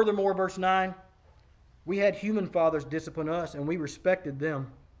 Furthermore, verse 9, we had human fathers discipline us, and we respected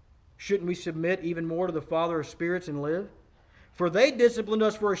them. Shouldn't we submit even more to the Father of spirits and live? For they disciplined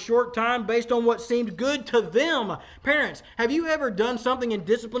us for a short time based on what seemed good to them. Parents, have you ever done something in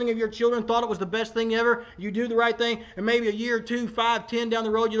disciplining of your children, thought it was the best thing ever? You do the right thing, and maybe a year, 2, 5, 10 down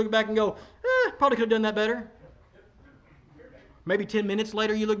the road, you look back and go, probably could have done that better. Maybe 10 minutes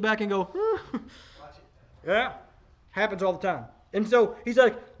later, you look back and go, yeah, happens all the time. And so he's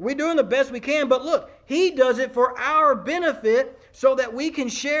like, we're doing the best we can, but look, he does it for our benefit so that we can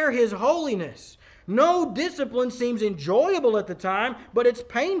share his holiness. No discipline seems enjoyable at the time, but it's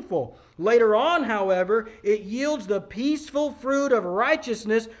painful. Later on, however, it yields the peaceful fruit of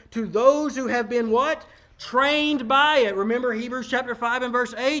righteousness to those who have been what? Trained by it. Remember Hebrews chapter 5 and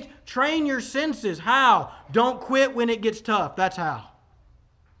verse 8? Train your senses. How? Don't quit when it gets tough. That's how.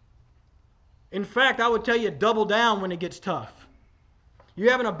 In fact, I would tell you double down when it gets tough.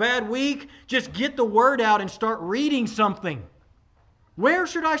 You're having a bad week, just get the word out and start reading something. Where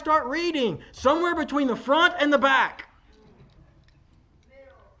should I start reading? Somewhere between the front and the back.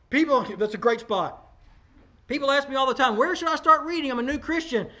 People, that's a great spot. People ask me all the time, where should I start reading? I'm a new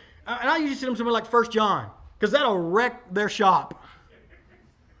Christian. And I usually send them somewhere like 1 John, because that'll wreck their shop.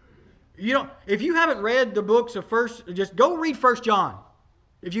 You know, if you haven't read the books of just go read 1 John.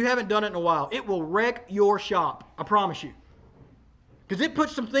 If you haven't done it in a while, it will wreck your shop. I promise you. Because it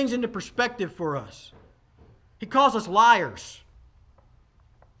puts some things into perspective for us. He calls us liars.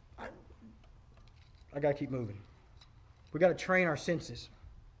 I got to keep moving. We got to train our senses.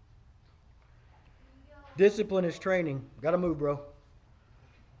 Discipline is training. Got to move, bro.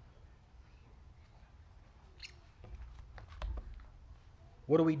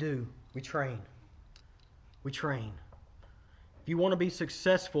 What do? We train. We train. If you want to be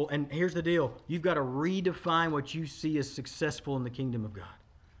successful, and here's the deal, you've got to redefine what you see as successful in the kingdom of God.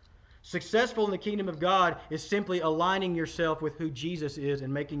 Successful in the kingdom of God is simply aligning yourself with who Jesus is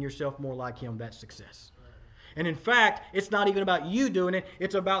and making yourself more like Him. That's success. And in fact, it's not even about you doing it.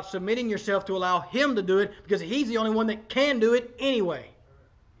 It's about submitting yourself to allow Him to do it because He's the only one that can do it anyway.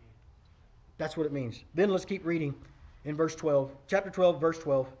 That's what it means. Then let's keep reading in verse 12. Chapter 12, verse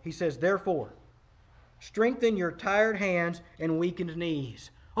 12. He says, therefore, strengthen your tired hands and weakened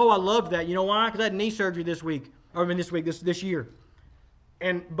knees. Oh, I love that. You know why? Because I had knee surgery this year.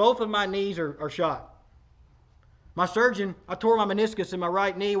 And both of my knees are shot. My surgeon, I tore my meniscus in my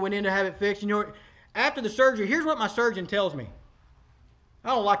right knee, went in to have it fixed. You know, after the surgery, here's what my surgeon tells me. I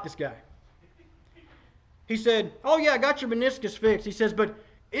don't like this guy. He said, oh yeah, I got your meniscus fixed. He says, but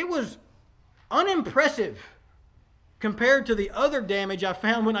it was unimpressive compared to the other damage I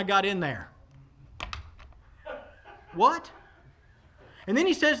found when I got in there. What? And then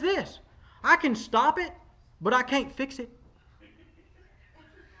he says this, I can stop it, but I can't fix it.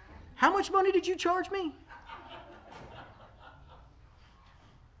 How much money did you charge me?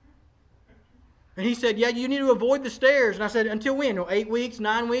 And he said, yeah, you need to avoid the stairs. And I said, until when? 8 weeks,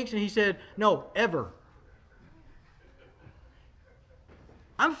 9 weeks? And he said, no, ever.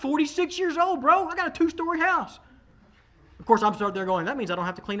 I'm 46 years old, bro. I got a 2-story house. Of course, I'm starting there going, that means I don't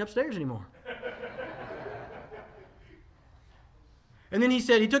have to clean upstairs anymore. And then he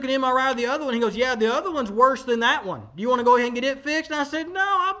said, he took an MRI of the other one. He goes, yeah, the other one's worse than that one. Do you want to go ahead and get it fixed? And I said, no,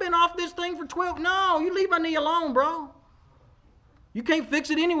 I've been off this thing for 12. No, you leave my knee alone, bro. You can't fix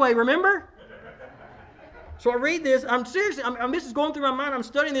it anyway, remember? So I read this. I'm seriously, this is going through my mind. I'm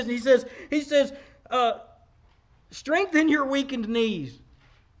studying this. And he says, strengthen your weakened knees.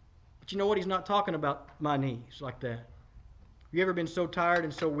 But you know what? He's not talking about my knees like that. Have you ever been so tired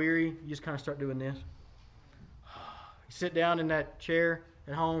and so weary, you just kind of start doing this? You sit down in that chair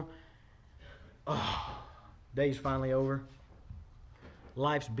at home. Oh, day's finally over.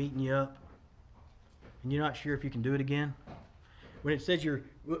 Life's beating you up. And you're not sure if you can do it again. When it says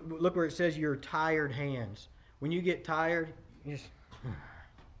look where it says your tired hands. When you get tired, I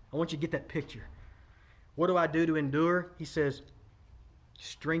want you to get that picture. What do I do to endure? He says,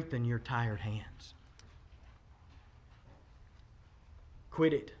 strengthen your tired hands.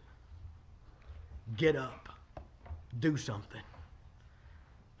 Quit it. Get up. Do something.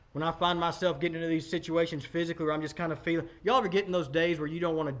 When I find myself getting into these situations physically where I'm just kind of feeling, y'all ever get in those days where you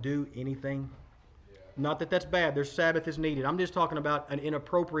don't want to do anything? Yeah. Not that that's bad. There's Sabbath is needed. I'm just talking about an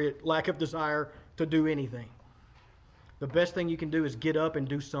inappropriate lack of desire to do anything. The best thing you can do is get up and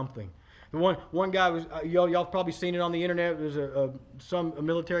do something. The one guy was, y'all probably seen it on the internet. There's a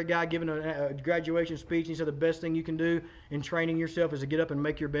military guy giving a graduation speech. And he said the best thing you can do in training yourself is to get up and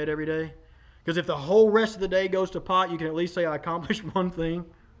make your bed every day. Because if the whole rest of the day goes to pot, you can at least say, I accomplished one thing.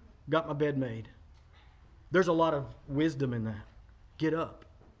 Got my bed made. There's a lot of wisdom in that. Get up.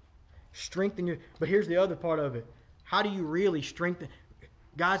 Strengthen your... But here's the other part of it. How do you really strengthen...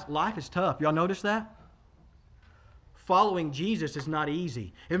 Guys, life is tough. Y'all notice that? Following Jesus is not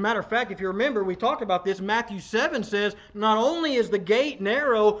easy. As a matter of fact, if you remember, we talked about this. Matthew 7 says, not only is the gate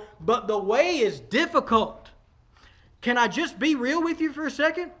narrow, but the way is difficult. Can I just be real with you for a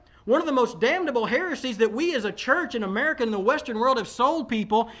second? One of the most damnable heresies that we as a church in America and in the Western world have sold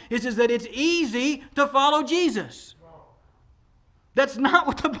people is that it's easy to follow Jesus. That's not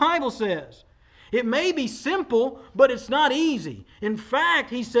what the Bible says. It may be simple, but it's not easy. In fact,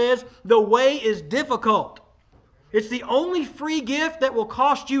 he says the way is difficult. It's the only free gift that will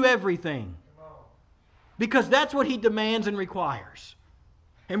cost you everything. Because that's what he demands and requires.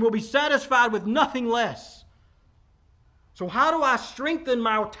 And will be satisfied with nothing less. So how do I strengthen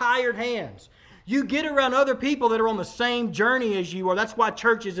my tired hands? You get around other people that are on the same journey as you are. That's why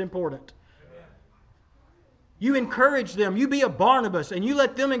church is important. You encourage them. You be a Barnabas and you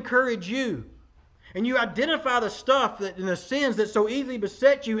let them encourage you. And you identify the stuff and the sins that so easily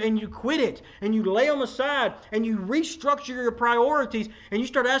beset you and you quit it. And you lay them aside and you restructure your priorities and you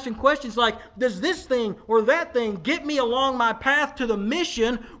start asking questions like, does this thing or that thing get me along my path to the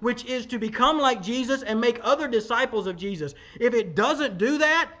mission, which is to become like Jesus and make other disciples of Jesus? If it doesn't do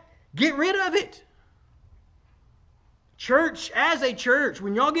that, get rid of it. Church, as a church,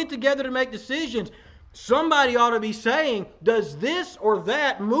 when y'all get together to make decisions, somebody ought to be saying, does this or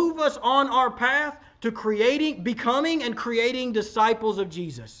that move us on our path to becoming and creating disciples of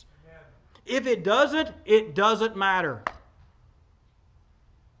Jesus? Amen. If it doesn't matter.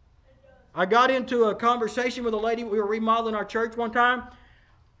 I got into a conversation with a lady. We were remodeling our church one time,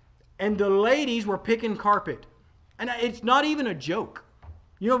 and the ladies were picking carpet. And it's not even a joke.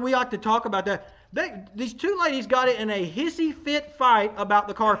 You know, we like to talk about that. These two ladies got in a hissy fit fight about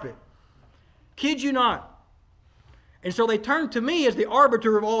the carpet. Kid you not. And so they turned to me as the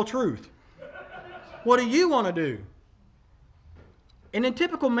arbiter of all truth. What do you want to do? And in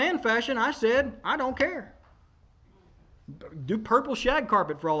typical man fashion, I said, I don't care. Do purple shag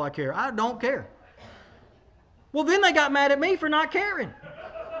carpet for all I care. I don't care. Well, then they got mad at me for not caring.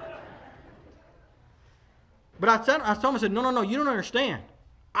 But I told them, I said, no, you don't understand.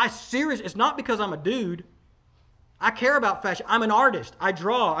 It's not because I'm a dude. I care about fashion. I'm an artist. I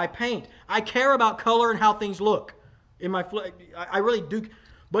draw. I paint. I care about color and how things look. I really do.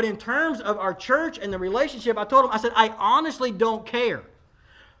 But in terms of our church and the relationship, I told them, I said, I honestly don't care.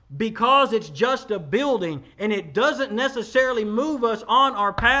 Because it's just a building and it doesn't necessarily move us on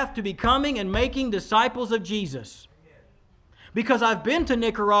our path to becoming and making disciples of Jesus. Because I've been to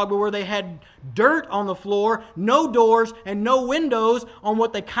Nicaragua where they had dirt on the floor, no doors, and no windows on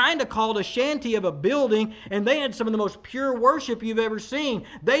what they kind of called a shanty of a building, and they had some of the most pure worship you've ever seen.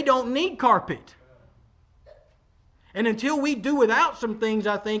 They don't need carpet. And until we do without some things,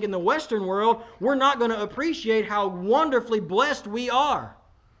 I think, in the Western world, we're not going to appreciate how wonderfully blessed we are.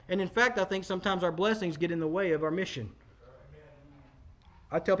 And in fact, I think sometimes our blessings get in the way of our mission.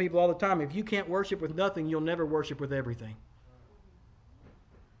 I tell people all the time, if you can't worship with nothing, you'll never worship with everything.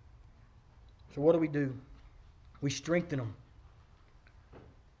 So what do? We strengthen them.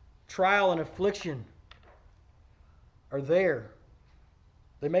 Trial and affliction are there.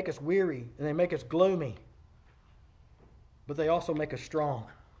 They make us weary and they make us gloomy. But they also make us strong.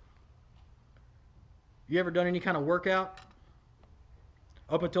 You ever done any kind of workout?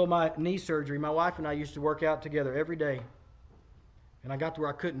 Up until my knee surgery, my wife and I used to work out together every day. And I got to where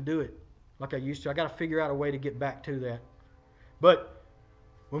I couldn't do it like I used to. I got to figure out a way to get back to that. But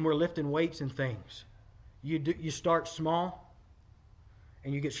when we're lifting weights and things, you start small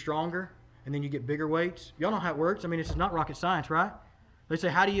and you get stronger and then you get bigger weights. Y'all know how it works. I mean, this is not rocket science, right? They say,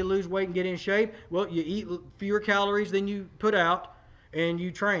 how do you lose weight and get in shape? Well, you eat fewer calories than you put out and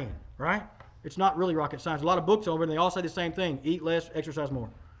you train, right? It's not really rocket science. A lot of books over it, and they all say the same thing. Eat less, exercise more.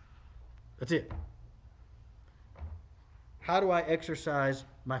 That's it. How do I exercise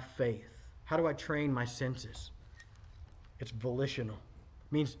my faith? How do I train my senses? It's volitional.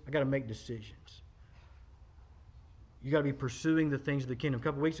 It means I got to make decisions. You got to be pursuing the things of the kingdom. A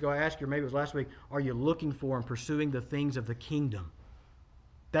couple weeks ago I asked you, or maybe it was last week, are you looking for and pursuing the things of the kingdom?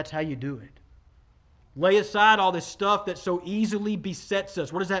 That's how you do it. Lay aside all this stuff that so easily besets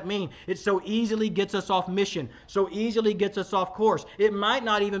us. What does that mean? It so easily gets us off mission, so easily gets us off course. It might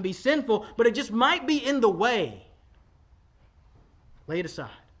not even be sinful, but it just might be in the way. Lay it aside.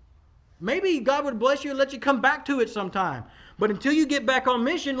 Maybe God would bless you and let you come back to it sometime. But until you get back on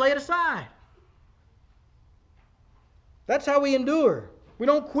mission, lay it aside. That's how we endure. We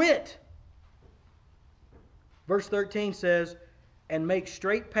don't quit. Verse 13 says, and make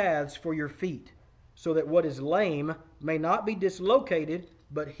straight paths for your feet, so that what is lame may not be dislocated,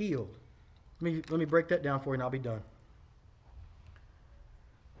 but healed. Let me break that down for you and I'll be done.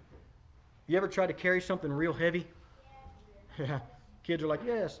 You ever try to carry something real heavy? Yeah. Kids are like,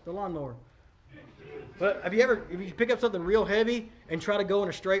 yes, the lawnmower. But if you pick up something real heavy and try to go in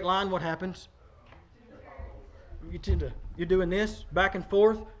a straight line, what happens? You're doing this, back and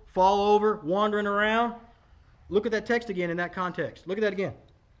forth, fall over, wandering around. Look at that text again in that context. Look at that again.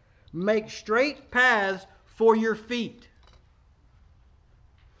 Make straight paths for your feet.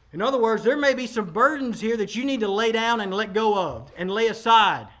 In other words, there may be some burdens here that you need to lay down and let go of and lay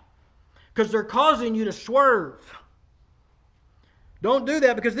aside because they're causing you to swerve. Don't do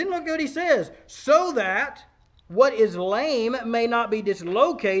that, because then look what he says. So that what is lame may not be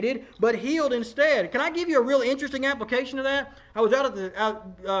dislocated, but healed instead. Can I give you a real interesting application of that? I was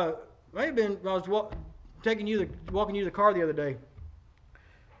walking you to the car the other day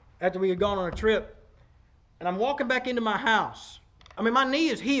after we had gone on a trip, and I'm walking back into my house. I mean, my knee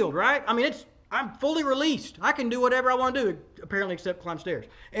is healed, right? I mean, I'm fully released. I can do whatever I want to do, apparently, except climb stairs.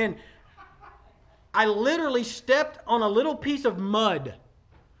 And I literally stepped on a little piece of mud,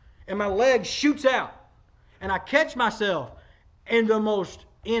 and my leg shoots out, and I catch myself in the most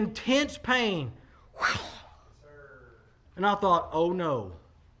intense pain. And I thought, oh no,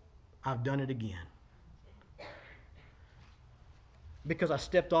 I've done it again. Because I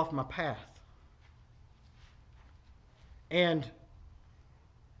stepped off my path and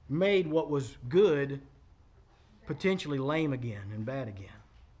made what was good potentially lame again and bad again.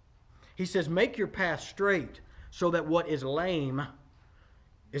 He says, make your path straight so that what is lame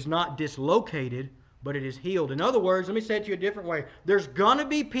is not dislocated, but it is healed. In other words, let me say it to you a different way. There's going to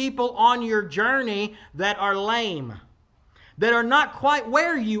be people on your journey that are lame, that are not quite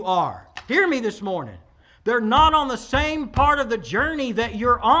where you are. Hear me this morning. They're not on the same part of the journey that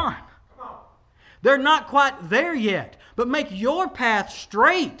you're on. They're not quite there yet. But make your path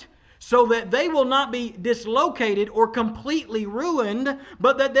straight so that they will not be dislocated or completely ruined,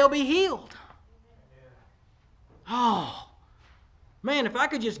 but that they'll be healed. Oh, man, if I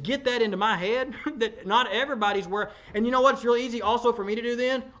could just get that into my head, that not everybody's where. And you know what's really easy also for me to do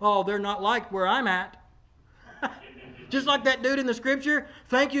then? Oh, they're not like where I'm at. Just like that dude in the scripture.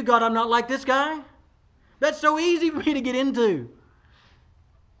 Thank you, God, I'm not like this guy. That's so easy for me to get into.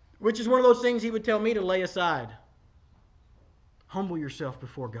 Which is one of those things he would tell me to lay aside. Humble yourself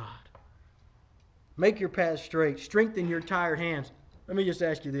before God. Make your path straight. Strengthen your tired hands. Let me just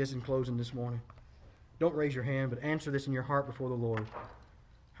ask you this in closing this morning. Don't raise your hand, but answer this in your heart before the Lord.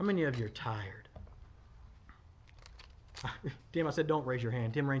 How many of you are tired? Tim, I said don't raise your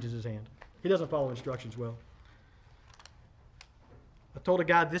hand. Tim raises his hand. He doesn't follow instructions well. I told a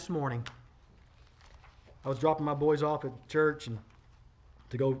guy this morning, I was dropping my boys off at church and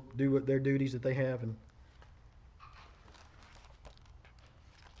to go do their duties that they have, and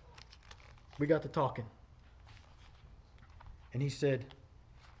we got to talking. And he said,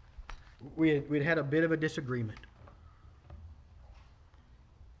 we'd had a bit of a disagreement.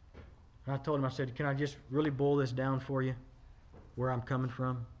 And I told him, I said, can I just really boil this down for you, where I'm coming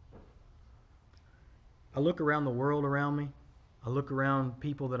from? I look around the world around me. I look around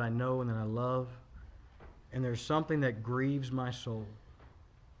people that I know and that I love, and there's something that grieves my soul.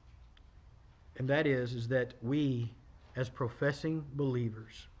 And that is that we, as professing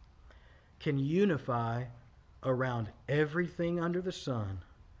believers, can unify around everything under the sun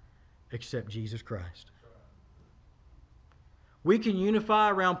except Jesus Christ. We can unify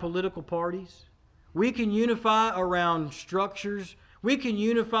around political parties. We can unify around structures. We can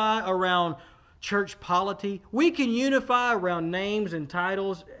unify around church polity. We can unify around names and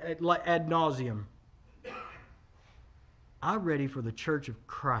titles ad nauseum. I'm ready for the church of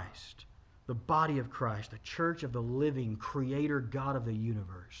Christ, the body of Christ, the church of the living Creator God of the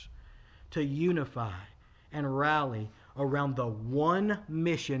universe, to unify and rally around the one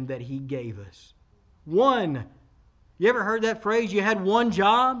mission that He gave us. One. You ever heard that phrase, you had one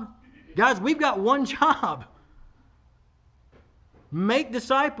job? Guys, we've got one job. Make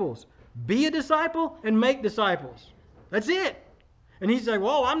disciples. Be a disciple and make disciples. That's it. And he's like,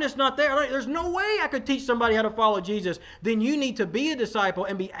 well, I'm just not there. There's no way I could teach somebody how to follow Jesus. Then you need to be a disciple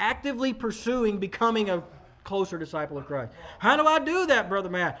and be actively pursuing becoming a closer disciple of Christ. How do I do that, Brother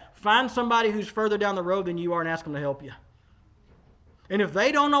Matt? Find somebody who's further down the road than you are and ask them to help you. And if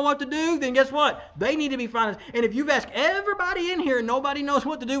they don't know what to do, then guess what? They need to be finding. And if you've asked everybody in here and nobody knows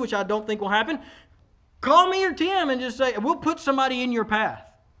what to do, which I don't think will happen, call me or Tim and just say, we'll put somebody in your path.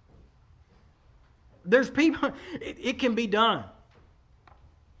 There's people, it can be done.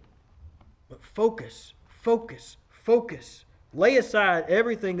 But focus, focus, focus. Lay aside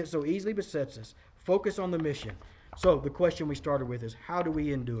everything that so easily besets us. Focus on the mission. So the question we started with is, how do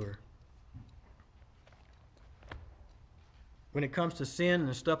we endure? When it comes to sin and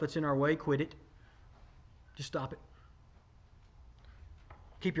the stuff that's in our way, quit it. Just stop it.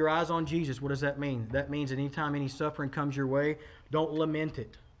 Keep your eyes on Jesus. What does that mean? That means that anytime any suffering comes your way, don't lament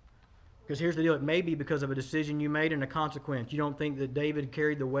it. Because here's the deal. It may be because of a decision you made and a consequence. You don't think that David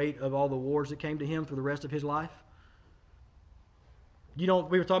carried the weight of all the wars that came to him for the rest of his life? We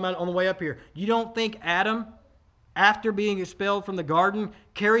were talking about it on the way up here. You don't think Adam, after being expelled from the garden,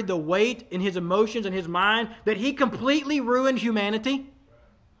 carried the weight in his emotions and his mind that he completely ruined humanity?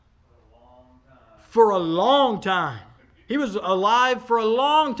 For a long time. He was alive for a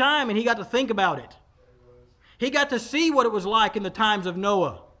long time and he got to think about it. He got to see what it was like in the times of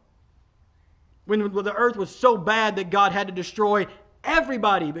Noah. When the earth was so bad that God had to destroy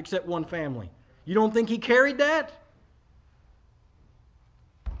everybody except one family. You don't think he carried that?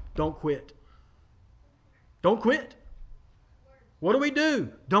 Don't quit. Don't quit. What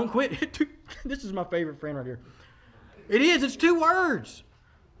do? Don't quit. This is my favorite friend right here. It is. It's 2 words.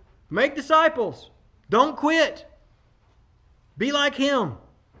 Make disciples. Don't quit. Be like him.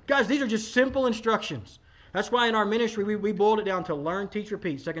 Guys, these are just simple instructions. That's why in our ministry we boiled it down to learn, teach,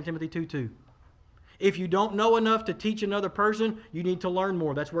 repeat. 2 Timothy 2:2. If you don't know enough to teach another person, you need to learn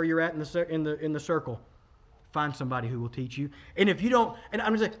more. That's where you're at in the circle. Find somebody who will teach you. And if you don't, and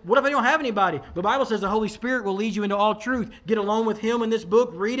I'm just like, what if I don't have anybody? The Bible says the Holy Spirit will lead you into all truth. Get alone with Him in this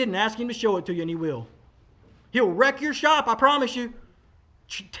book, read it, and ask Him to show it to you, and He will. He'll wreck your shop, I promise you.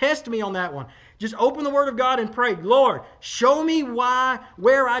 Test me on that one. Just open the Word of God and pray, Lord, show me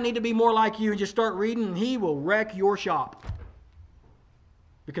where I need to be more like you, and just start reading, and He will wreck your shop.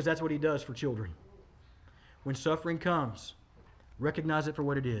 Because that's what He does for children. When suffering comes, recognize it for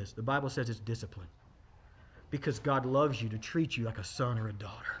what it is. The Bible says it's discipline. Because God loves you to treat you like a son or a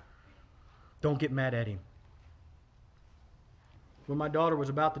daughter. Don't get mad at Him. When my daughter was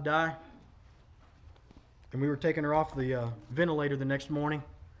about to die, and we were taking her off the ventilator the next morning,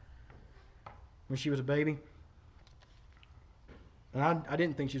 when she was a baby, and I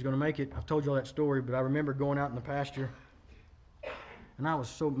didn't think she was going to make it. I've told you all that story, but I remember going out in the pasture,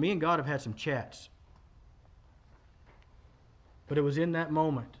 and me and God have had some chats. But it was in that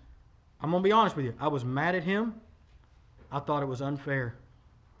moment, I'm going to be honest with you, I was mad at Him. I thought it was unfair.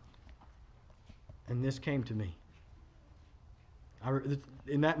 And this came to me.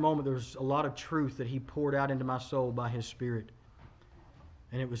 In that moment, there was a lot of truth that He poured out into my soul by His Spirit.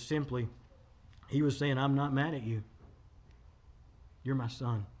 And it was simply, He was saying, I'm not mad at you. You're my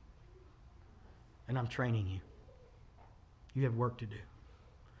son. And I'm training you. You have work to do.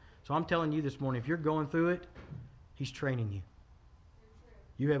 So I'm telling you this morning, if you're going through it, He's training you.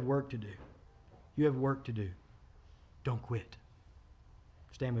 You have work to do. You have work to do. Don't quit.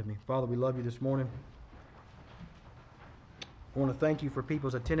 Stand with me. Father, we love you this morning. I want to thank you for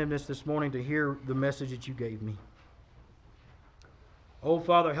people's attentiveness this morning to hear the message that you gave me. Oh,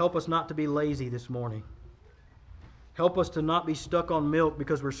 Father, help us not to be lazy this morning. Help us to not be stuck on milk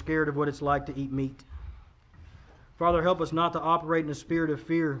because we're scared of what it's like to eat meat. Father, help us not to operate in a spirit of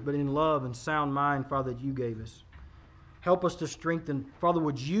fear, but in love and sound mind, Father, that you gave us. Help us to strengthen. Father,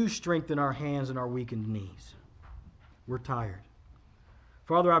 would you strengthen our hands and our weakened knees? We're tired.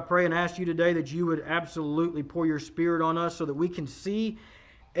 Father, I pray and ask you today that you would absolutely pour your Spirit on us so that we can see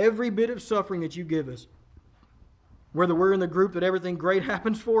every bit of suffering that you give us. Whether we're in the group that everything great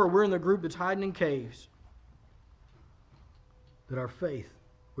happens for, or we're in the group that's hiding in caves. That our faith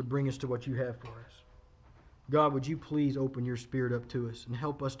would bring us to what you have for us. God, would you please open your Spirit up to us and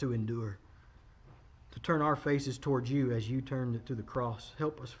help us to endure. To turn our faces towards you as you turned it to the cross.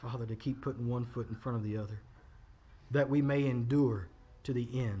 Help us, Father, to keep putting one foot in front of the other. That we may endure to the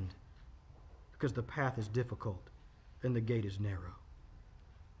end, because the path is difficult and the gate is narrow.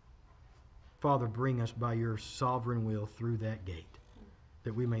 Father, bring us by your sovereign will through that gate,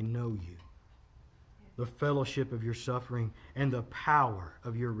 that we may know you, the fellowship of your suffering, and the power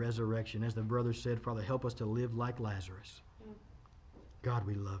of your resurrection. As the brother said, Father, help us to live like Lazarus. God,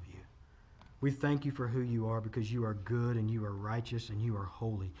 we love you. We thank you for who you are, because you are good and you are righteous and you are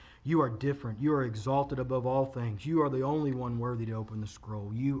holy. You are different. You are exalted above all things. You are the only one worthy to open the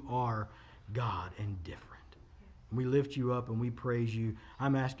scroll. You are God and different. We lift you up and we praise you.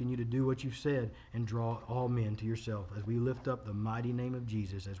 I'm asking you to do what you've said and draw all men to yourself as we lift up the mighty name of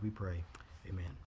Jesus as we pray. Amen.